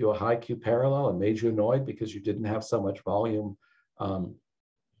it gave you a high Q parallel, and made you annoyed because you didn't have so much volume.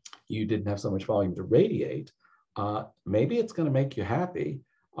 You didn't have so much volume to radiate. Maybe it's going to make you happy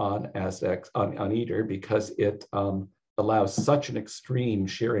on ASDEX on ITER because it allows such an extreme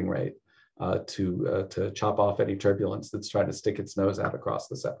shearing rate to chop off any turbulence that's trying to stick its nose out across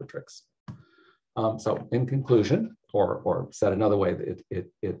the separatrix. So in conclusion, or said another way,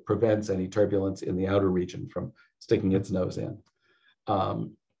 it prevents any turbulence in the outer region from sticking its nose in. The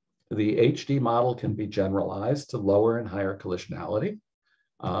HD model can be generalized to lower and higher collisionality.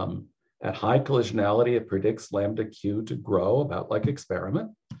 At high collisionality, it predicts lambda Q to grow about like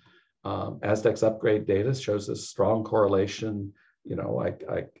experiment. ASDEX-Upgrade data shows a strong correlation.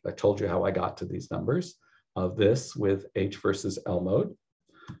 I told you how I got to these numbers of this with H versus L mode.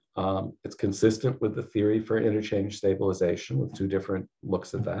 It's consistent with the theory for interchange stabilization with 2 different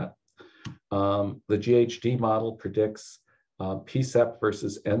looks at that. The GHD model predicts PSEP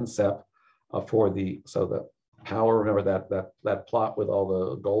versus NSEP for the power. Remember that plot with all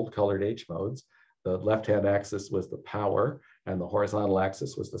the gold colored H modes. The left-hand axis was the power and the horizontal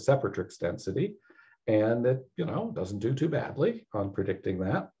axis was the separatrix density. And it, doesn't do too badly on predicting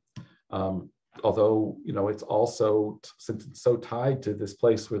that. Although, it's also, since it's so tied to this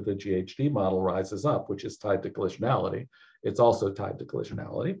place where the GHD model rises up, which is tied to collisionality, it's also tied to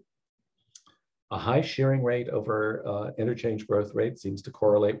collisionality. A high shearing rate over interchange growth rate seems to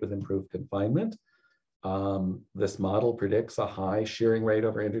correlate with improved confinement. This model predicts a high shearing rate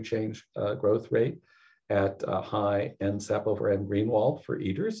over interchange growth rate at a high n-sep over n Greenwald for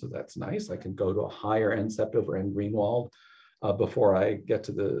eaters. So that's nice. I can go to a higher n-sep over n Greenwald before I get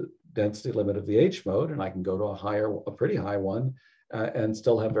to the density limit of the H mode, and I can go to a pretty high one and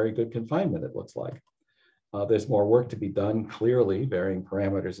still have very good confinement, it looks like. There's more work to be done, clearly, varying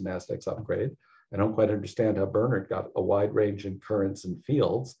parameters in ASDEX-Upgrade. I don't quite understand how Bernard got a wide range in currents and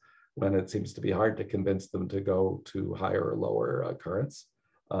fields when it seems to be hard to convince them to go to higher or lower currents,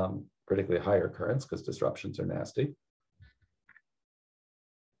 particularly higher currents, because disruptions are nasty.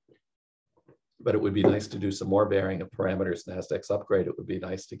 But it would be nice to do some more varying of parameters in ASDEX-Upgrade. It would be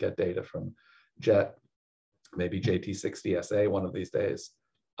nice to get data from JET, maybe JT60SA one of these days.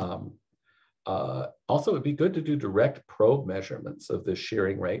 Also, it'd be good to do direct probe measurements of the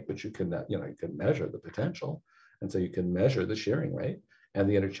shearing rate, which you can measure the potential. And so you can measure the shearing rate and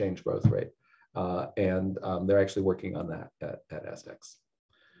the interchange growth rate. They're actually working on that at ASDEX.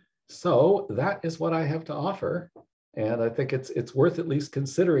 So that is what I have to offer. And I think it's worth at least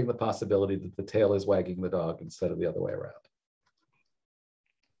considering the possibility that the tail is wagging the dog instead of the other way around.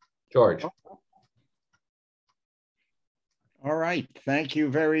 George. All right, thank you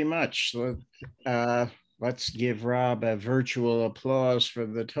very much. Let's give Rob a virtual applause for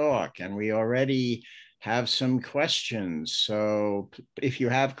the talk. And we already have some questions. So if you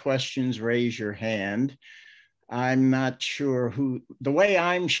have questions, raise your hand. I'm not sure who, the way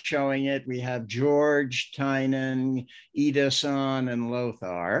I'm showing it, we have George, Tynan, Ida-san, and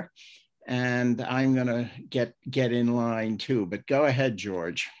Lothar. And I'm gonna get in line too, but go ahead,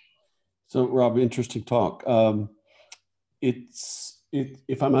 George. So Rob, interesting talk.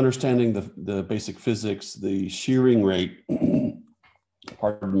 If I'm understanding the basic physics, the shearing rate,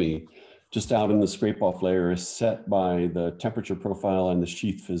 pardon me, just out in the scrape-off layer is set by the temperature profile and the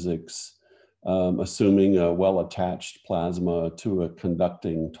sheath physics, assuming a well-attached plasma to a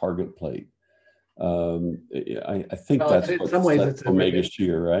conducting target plate. I think that's in some ways it's omega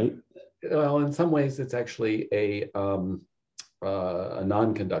shear, right? Well, in some ways it's actually a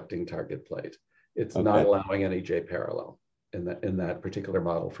non-conducting target plate. It's not allowing any J parallel in that particular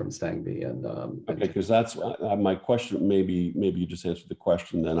model from Stangby and okay, because that's my question. Maybe you just answered the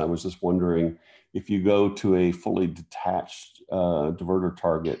question. Then I was just wondering if you go to a fully detached diverter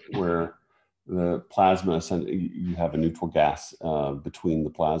target where the plasma, you have a neutral gas between the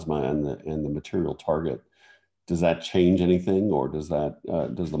plasma and the material target. Does that change anything, or does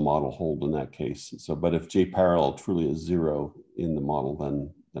the model hold in that case? So, but if J parallel truly is 0 in the model,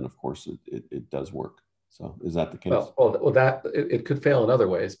 then of course it does work. So is that the case? Well, that it could fail in other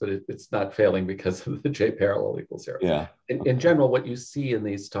ways, but it's not failing because of the J parallel equals 0. Yeah. In general, what you see in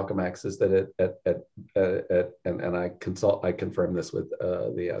these Tokamaks is that and I confirm this with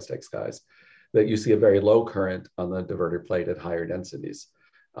the ASDEX guys, that you see a very low current on the diverter plate at higher densities.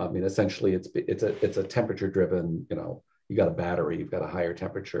 I mean, essentially, it's a temperature driven. You got a battery, you've got a higher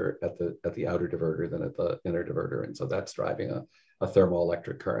temperature at the outer diverter than at the inner diverter, and so that's driving a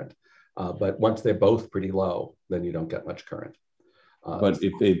thermoelectric current. But once they're both pretty low, then you don't get much current. But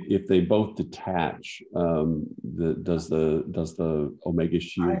if they both detach, does the omega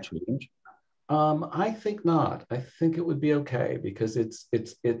shear change? I think not. I think it would be okay because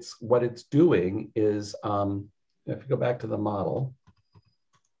it's what it's doing is if you go back to the model,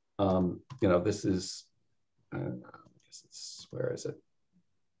 this is where is it?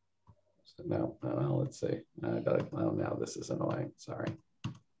 So no, let's see. I got it. Well, now this is annoying. Sorry.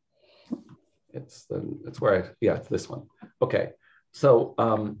 It's this one. Okay. So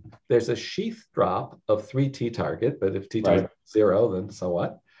there's a sheath drop of 3T target, but if T target is 0, then so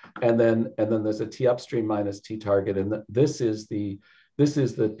what? And then there's a T upstream minus T target, and this is the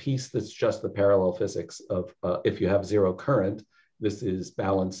piece that's just the parallel physics of if you have 0 current, this is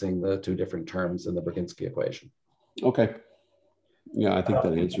balancing the two different terms in the Brzezinski equation. Okay. Yeah, I think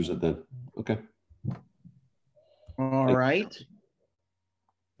that answers it then. Okay. All right.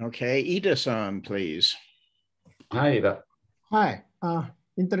 Okay, Ida-san, please. Hi, Ida. Hi.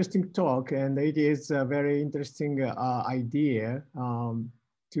 Interesting talk, and it is a very interesting idea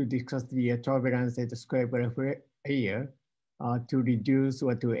to discuss the turbulence at the square area to reduce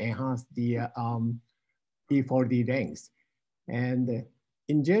or to enhance the E4D length. And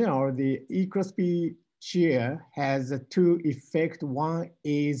in general, the E cross P shear has two effects. One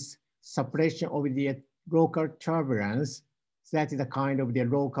is suppression of the local turbulence. So that is a kind of the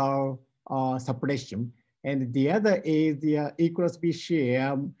local suppression. And the other is the E cross B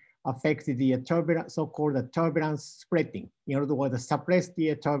shear affects the turbulence, so-called turbulence spreading. In other words, suppress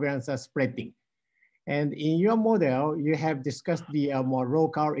the turbulence spreading. And in your model, you have discussed the more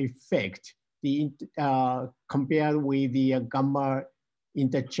local effect compared with the gamma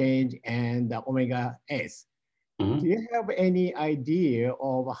interchange and omega S. Mhm. Do you have any idea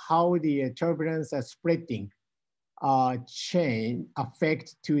of how the turbulence splitting change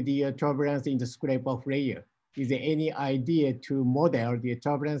affect to the turbulence in the scrape-off layer? Is there any idea to model the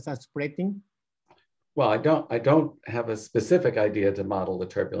turbulence splitting? Well, I don't have a specific idea to model the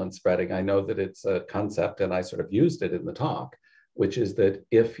turbulence spreading. I know that it's a concept, and I sort of used it in the talk, which is that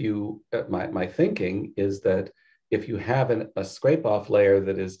if you, my thinking is that if you have a scrape-off layer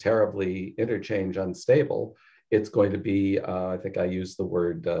that is terribly interchange unstable, it's going to be, I think I used the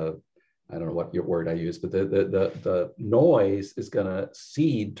word, I don't know what your word I used, but the noise is going to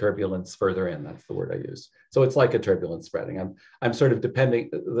seed turbulence further in. That's the word I used. So it's like a turbulence spreading. I'm sort of depending,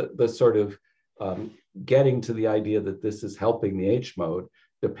 the sort of getting to the idea that this is helping the H mode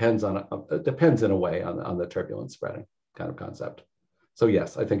depends in a way on the turbulence spreading kind of concept. So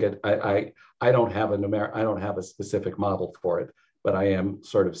yes, I think I don't have a specific model for it, but I am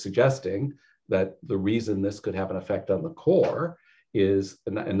sort of suggesting that the reason this could have an effect on the core is,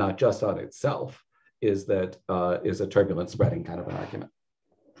 and not just on itself, is that is a turbulence spreading kind of an argument.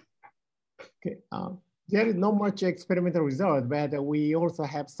 Okay. There is not much experimental result, but we also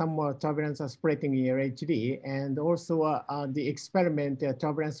have some turbulence splitting in HD, and also the experiment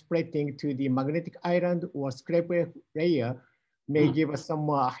turbulence splitting to the magnetic island or scrape layer may give us some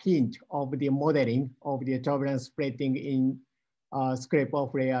hint of the modeling of the turbulence splitting in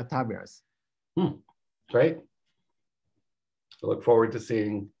scrape-off layer turbulence. Great. I look forward to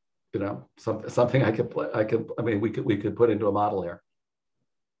seeing, something we could put into a model here.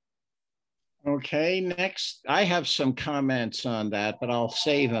 Okay, next, I have some comments on that, but I'll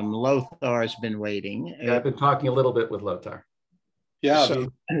save them. Lothar's been waiting. Yeah, I've been talking a little bit with Lothar. Yeah, So,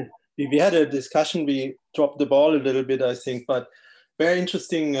 we had a discussion. We dropped the ball a little bit, I think, but very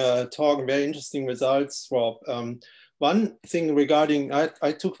interesting talk and very interesting results, Rob. One thing regarding,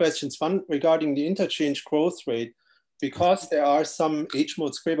 I two questions. One regarding the interchange growth rate, because there are some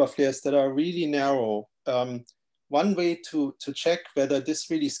H-mode scrape-off layers that are really narrow. One way to check whether this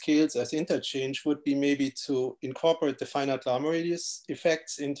really scales as interchange would be maybe to incorporate the finite Lama radius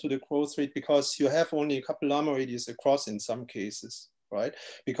effects into the growth rate, because you have only a couple Lama radius across in some cases, right?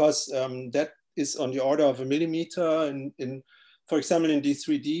 Because that is on the order of 1 millimeter. In for example, in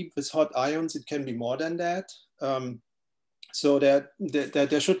D3D with hot ions, it can be more than that. So that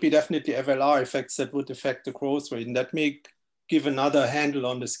there should be definitely FLR effects that would affect the growth rate, and that may give another handle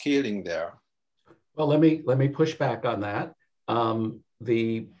on the scaling there. Well, let me push back on that.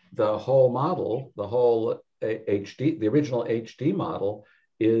 The whole model, the whole HD, the original HD model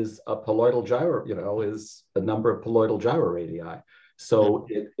is a poloidal gyro, is a number of poloidal gyro radii. So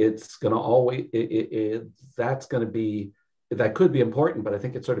it's going to always, that's going to be, that could be important, but I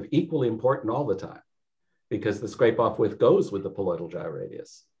think it's sort of equally important all the time, because the scrape-off width goes with the poloidal gyro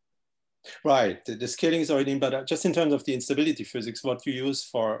radius. Right, the scaling is already in, but just in terms of the instability physics, what you use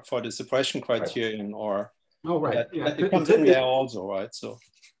for the suppression criterion, or that comes in there also, right? So,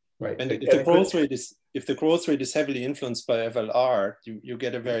 right, and if the growth rate is heavily influenced by FLR, you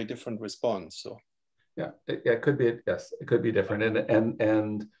get a very different response. So, yeah, it could be, yes, it could be different,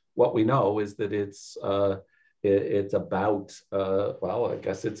 and what we know is that it's about well, I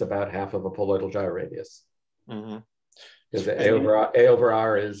guess it's about half of a poloidal gyro radius. Mm-hmm. Because A over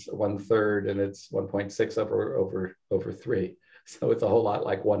R is 1/3, and it's 1.6 over 3. So it's a whole lot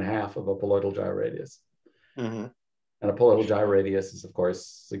like 1/2 of a poloidal gyro radius. Mm-hmm. And a poloidal gyro radius is, of course,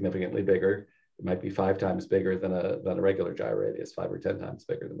 significantly bigger. It might be 5 times bigger than a regular gyro radius, 5 or 10 times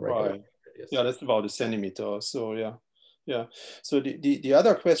bigger than the regular radius. Yeah, that's about 1 centimeter or so, yeah. So the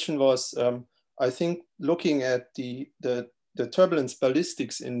other question was, I think looking at the turbulence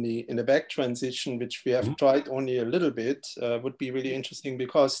ballistics in the back transition, which we have tried only a little bit, would be really interesting,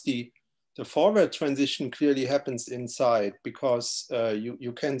 because the forward transition clearly happens inside, because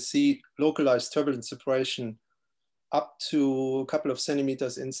you can see localized turbulence separation up to a couple of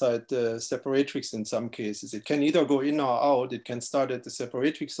centimeters inside the separatrix in some cases. It can either go in or out. It can start at the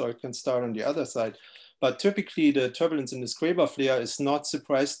separatrix, or it can start on the other side. But typically the turbulence in the scrape-off layer is not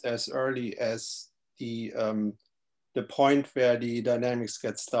suppressed as early as the point where the dynamics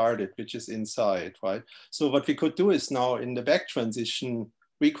get started, which is inside, right? So what we could do is now in the back transition,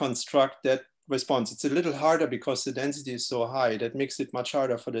 reconstruct that response. It's a little harder because the density is so high. That makes it much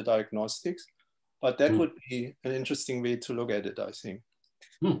harder for the diagnostics, but that would be an interesting way to look at it, I think.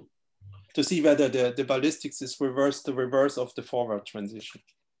 To see whether the ballistics is the reverse of the forward transition.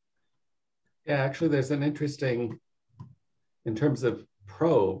 Yeah, actually there's an interesting, in terms of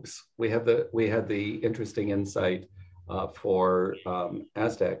probes, we had the interesting insight for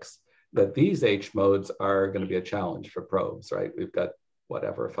ASDEX that these H modes are going to be a challenge for probes, right? We've got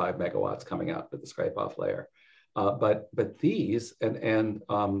whatever 5 megawatts coming out with the scrape off layer. But these, and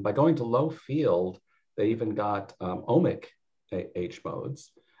by going to low field, they even got ohmic H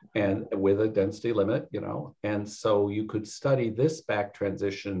modes and with a density limit, you know, and so you could study this back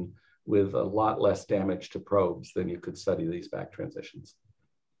transition with a lot less damage to probes than you could study these back transitions.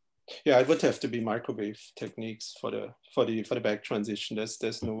 Yeah, it would have to be microwave techniques for the back transition.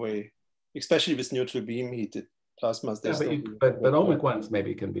 There's no way, especially with neutral beam heated plasmas. Yeah, but ohmic ones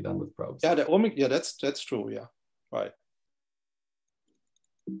maybe can be done with probes. Yeah, the ohmic, yeah, that's true. Yeah, right.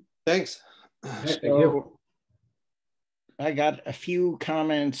 Thanks. Thank you. I got a few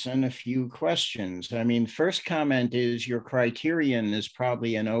comments and a few questions. I mean, first comment is your criterion is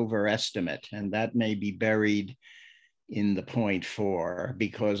probably an overestimate, and that may be buried in the 0.4,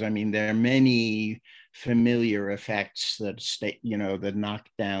 because I mean, there are many familiar effects that that knock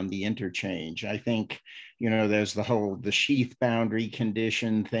down the interchange. I think, there's the sheath boundary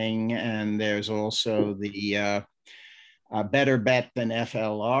condition thing, and there's also the a better bet than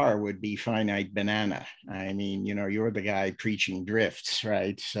FLR would be finite banana. I mean, you're the guy preaching drifts,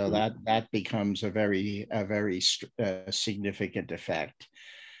 right? So that becomes a very significant effect.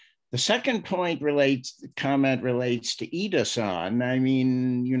 The second comment relates to Ida-san. I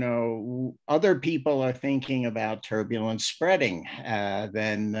mean, other people are thinking about turbulence spreading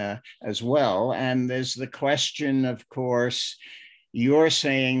as well. And there's the question, of course, you're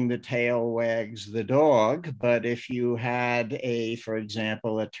saying the tail wags the dog, but if you had for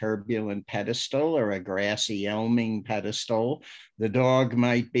example, a turbulent pedestal or a grassy elming pedestal, the dog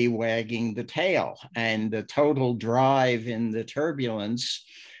might be wagging the tail, and the total drive in the turbulence,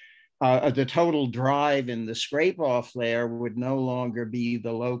 the total drive in the scrape-off layer would no longer be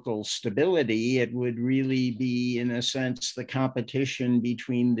the local stability. It would really be, in a sense, the competition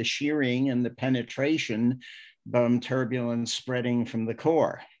between the shearing and the penetration turbulence spreading from the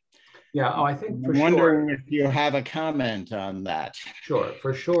core. Yeah, I think for I'm wondering if you have a comment on that. Sure,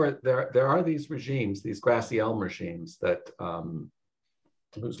 for sure. There are these regimes, these grassy elm regimes that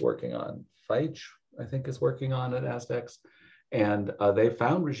who's working on? Feige, I think, is working on at ASDEX. And they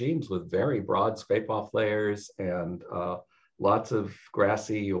found regimes with very broad scrape-off layers and lots of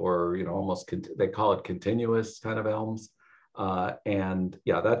grassy or, almost, they call it continuous kind of elms. And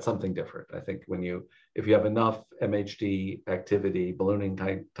yeah, that's something different. I think if you have enough MHD activity, ballooning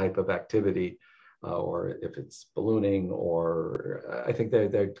type of activity, or if it's ballooning, or I think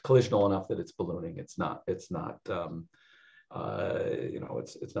they're collisional enough that it's ballooning. It's not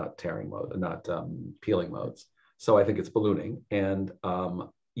tearing mode, not peeling modes. So I think it's ballooning. And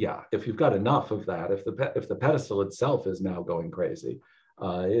yeah, if you've got enough of that, if the pedestal itself is now going crazy,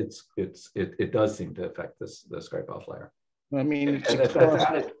 it does seem to affect the scrape-off layer. I mean,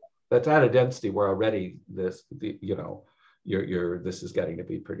 that's at a density where already this is getting to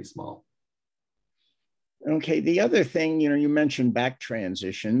be pretty small. Okay, the other thing, you mentioned back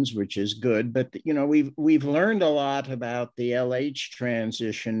transitions, which is good, but we've learned a lot about the LH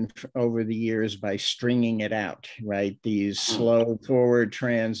transition over the years by stringing it out, right? These slow forward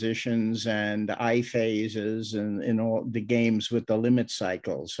transitions and I phases and all the games with the limit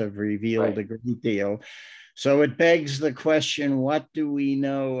cycles have revealed a great deal. So it begs the question, what do we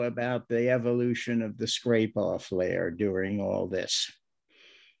know about the evolution of the scrape-off layer during all this?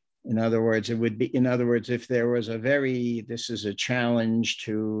 In other words, if there was this is a challenge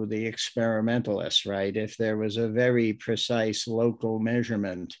to the experimentalists, right? If there was a very precise local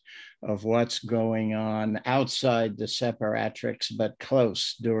measurement of what's going on outside the separatrix, but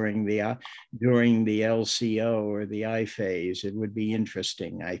close during the LCO or the I phase, it would be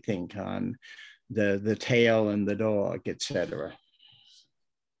interesting, I think, on the tail and the dog, etc.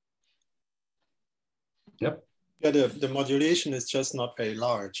 Yep. Yeah, the modulation is just not very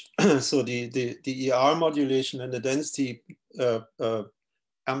large. So the ER modulation and the density, the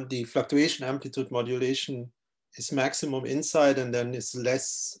fluctuation amplitude modulation is maximum inside, and then it's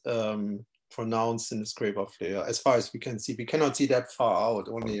less pronounced in the scrape-off layer. As far as we can see, we cannot see that far out,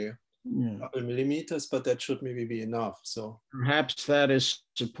 only a couple millimeters, but that should maybe be enough. So perhaps that is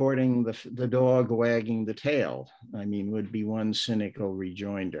supporting the dog wagging the tail. I mean, would be one cynical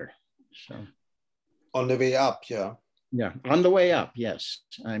rejoinder. So. On the way up, yeah. Yeah, on the way up, yes.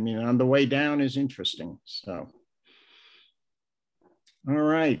 I mean, on the way down is interesting, so. All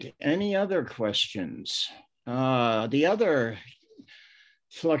right, any other questions? The other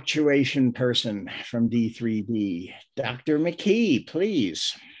fluctuation person from D3D, Dr. McKee,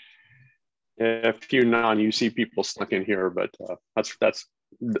 please. A few non-UC people snuck in here, but that's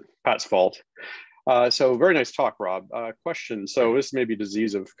Pat's fault. So very nice talk, Rob. Question. So this may be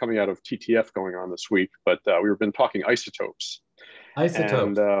disease of coming out of TTF going on this week, but we've been talking isotopes.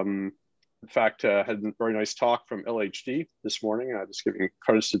 Isotopes. And in fact, had a very nice talk from LHD this morning. Just giving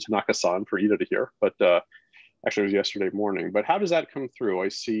credits to Tanaka-san for Ida to hear, but actually it was yesterday morning. But how does that come through? I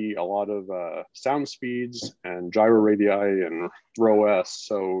see a lot of sound speeds and gyro radii and rho s.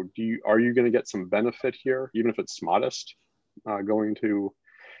 So are you going to get some benefit here, even if it's modest, going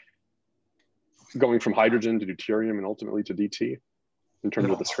from hydrogen to deuterium and ultimately to DT in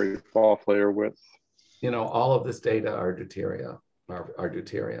terms of the straight off layer width? You know, all of this data are deuterium.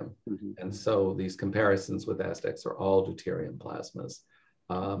 Mm-hmm. And so these comparisons with ASDEX are all deuterium plasmas.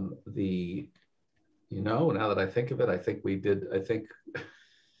 Now that I think of it,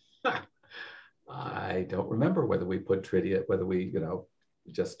 I don't remember whether we put tritium, whether we,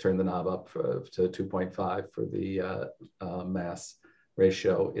 just turn the knob up to 2.5 for the mass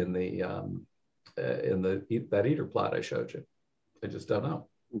ratio in that eater plot I showed you. I just don't know.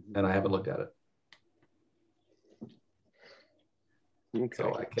 Mm-hmm. And I haven't looked at it. Okay.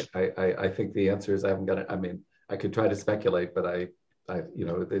 So I think the answer is I haven't got it. I mean, I could try to speculate, but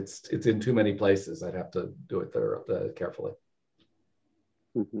it's in too many places. I'd have to do it carefully.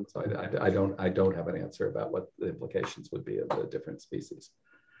 Mm-hmm. So I don't have an answer about what the implications would be of the different species.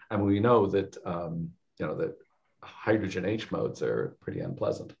 And we know that that hydrogen H modes are pretty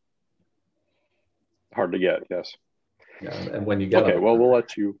unpleasant. Hard to get, yes. Yeah, and when you get okay, well, we'll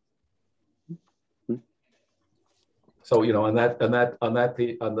let you. So on the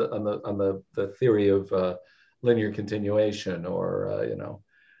theory of linear continuation, or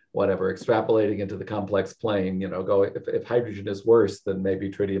whatever, extrapolating into the complex plane, if hydrogen is worse, then maybe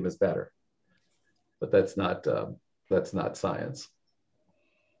tritium is better. But that's not science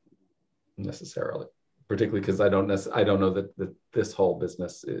necessarily, particularly because I don't know that this whole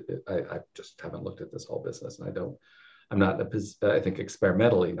business. I just haven't looked at this whole business, and I'm not in a position. I think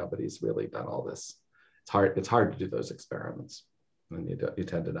experimentally nobody's really done all this. It's hard to do those experiments, and you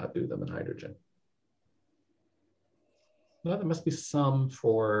tend to not do them in hydrogen. No, there must be some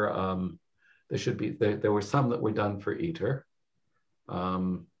for, there were some that were done for ITER.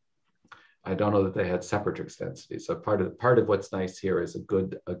 I don't know that they had separatrix density. So part of what's nice here is a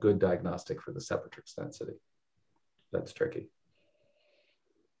good diagnostic for the separatrix density. That's tricky.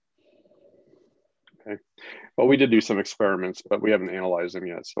 Okay. Well, we did do some experiments, but we haven't analyzed them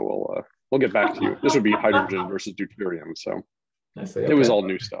yet. So we'll get back to you. This would be hydrogen versus deuterium. So I see, okay. It was all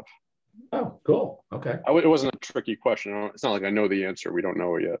new stuff. Oh, cool. Okay. It wasn't a tricky question. It's not like I know the answer. We don't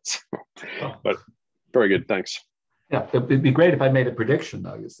know it yet. So. But very good. Thanks. Yeah, it'd be great if I made a prediction,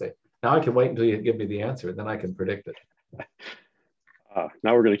 though, you say. Now I can wait until you give me the answer, then I can predict it.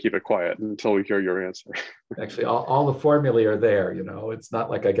 Now we're going to keep it quiet until we hear your answer. Actually, all the formulae are there. It's not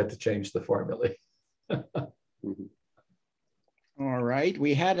like I get to change the formulae. Mm-hmm. All right,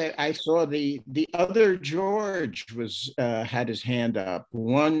 I saw the other George had his hand up.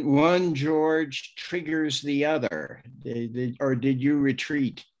 One George triggers the other. Or did you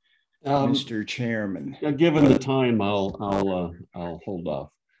retreat, Mr. Chairman? Given the time, I'll hold off.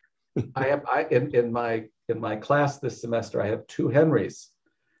 In my class this semester, I have 2 Henrys,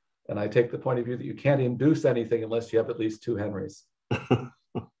 and I take the point of view that you can't induce anything unless you have at least 2 Henrys.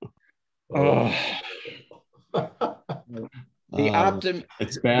 Oh.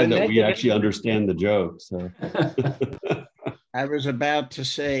 It's bad that we actually understand the joke. So I was about to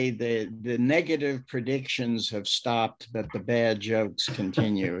say the negative predictions have stopped, but the bad jokes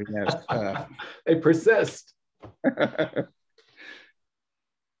continue. Yes, they persist.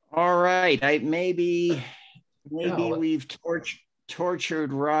 All right, maybe we've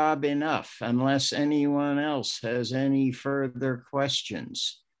tortured Rob enough, unless anyone else has any further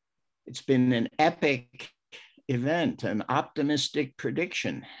questions. It's been an epic event, an optimistic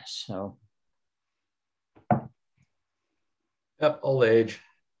prediction. So, yep, old age.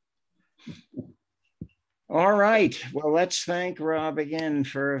 All right. Well, let's thank Rob again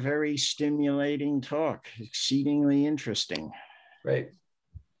for a very stimulating talk. Exceedingly interesting. Great.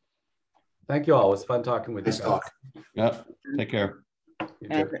 Thank you all. It was fun talking with you guys. Yep. Take care.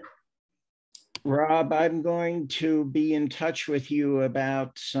 Rob, I'm going to be in touch with you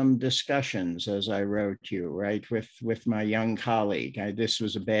about some discussions, as I wrote you, right, with my young colleague. This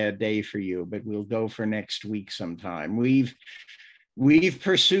was a bad day for you, but we'll go for next week sometime. We've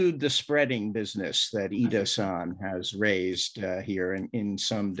pursued the spreading business that Ida-san has raised here in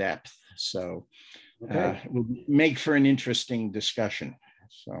some depth. So we'll make for an interesting discussion.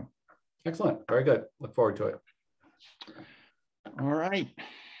 So excellent. Very good. Look forward to it. All right.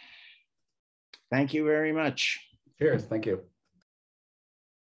 Thank you very much. Cheers. Thank you.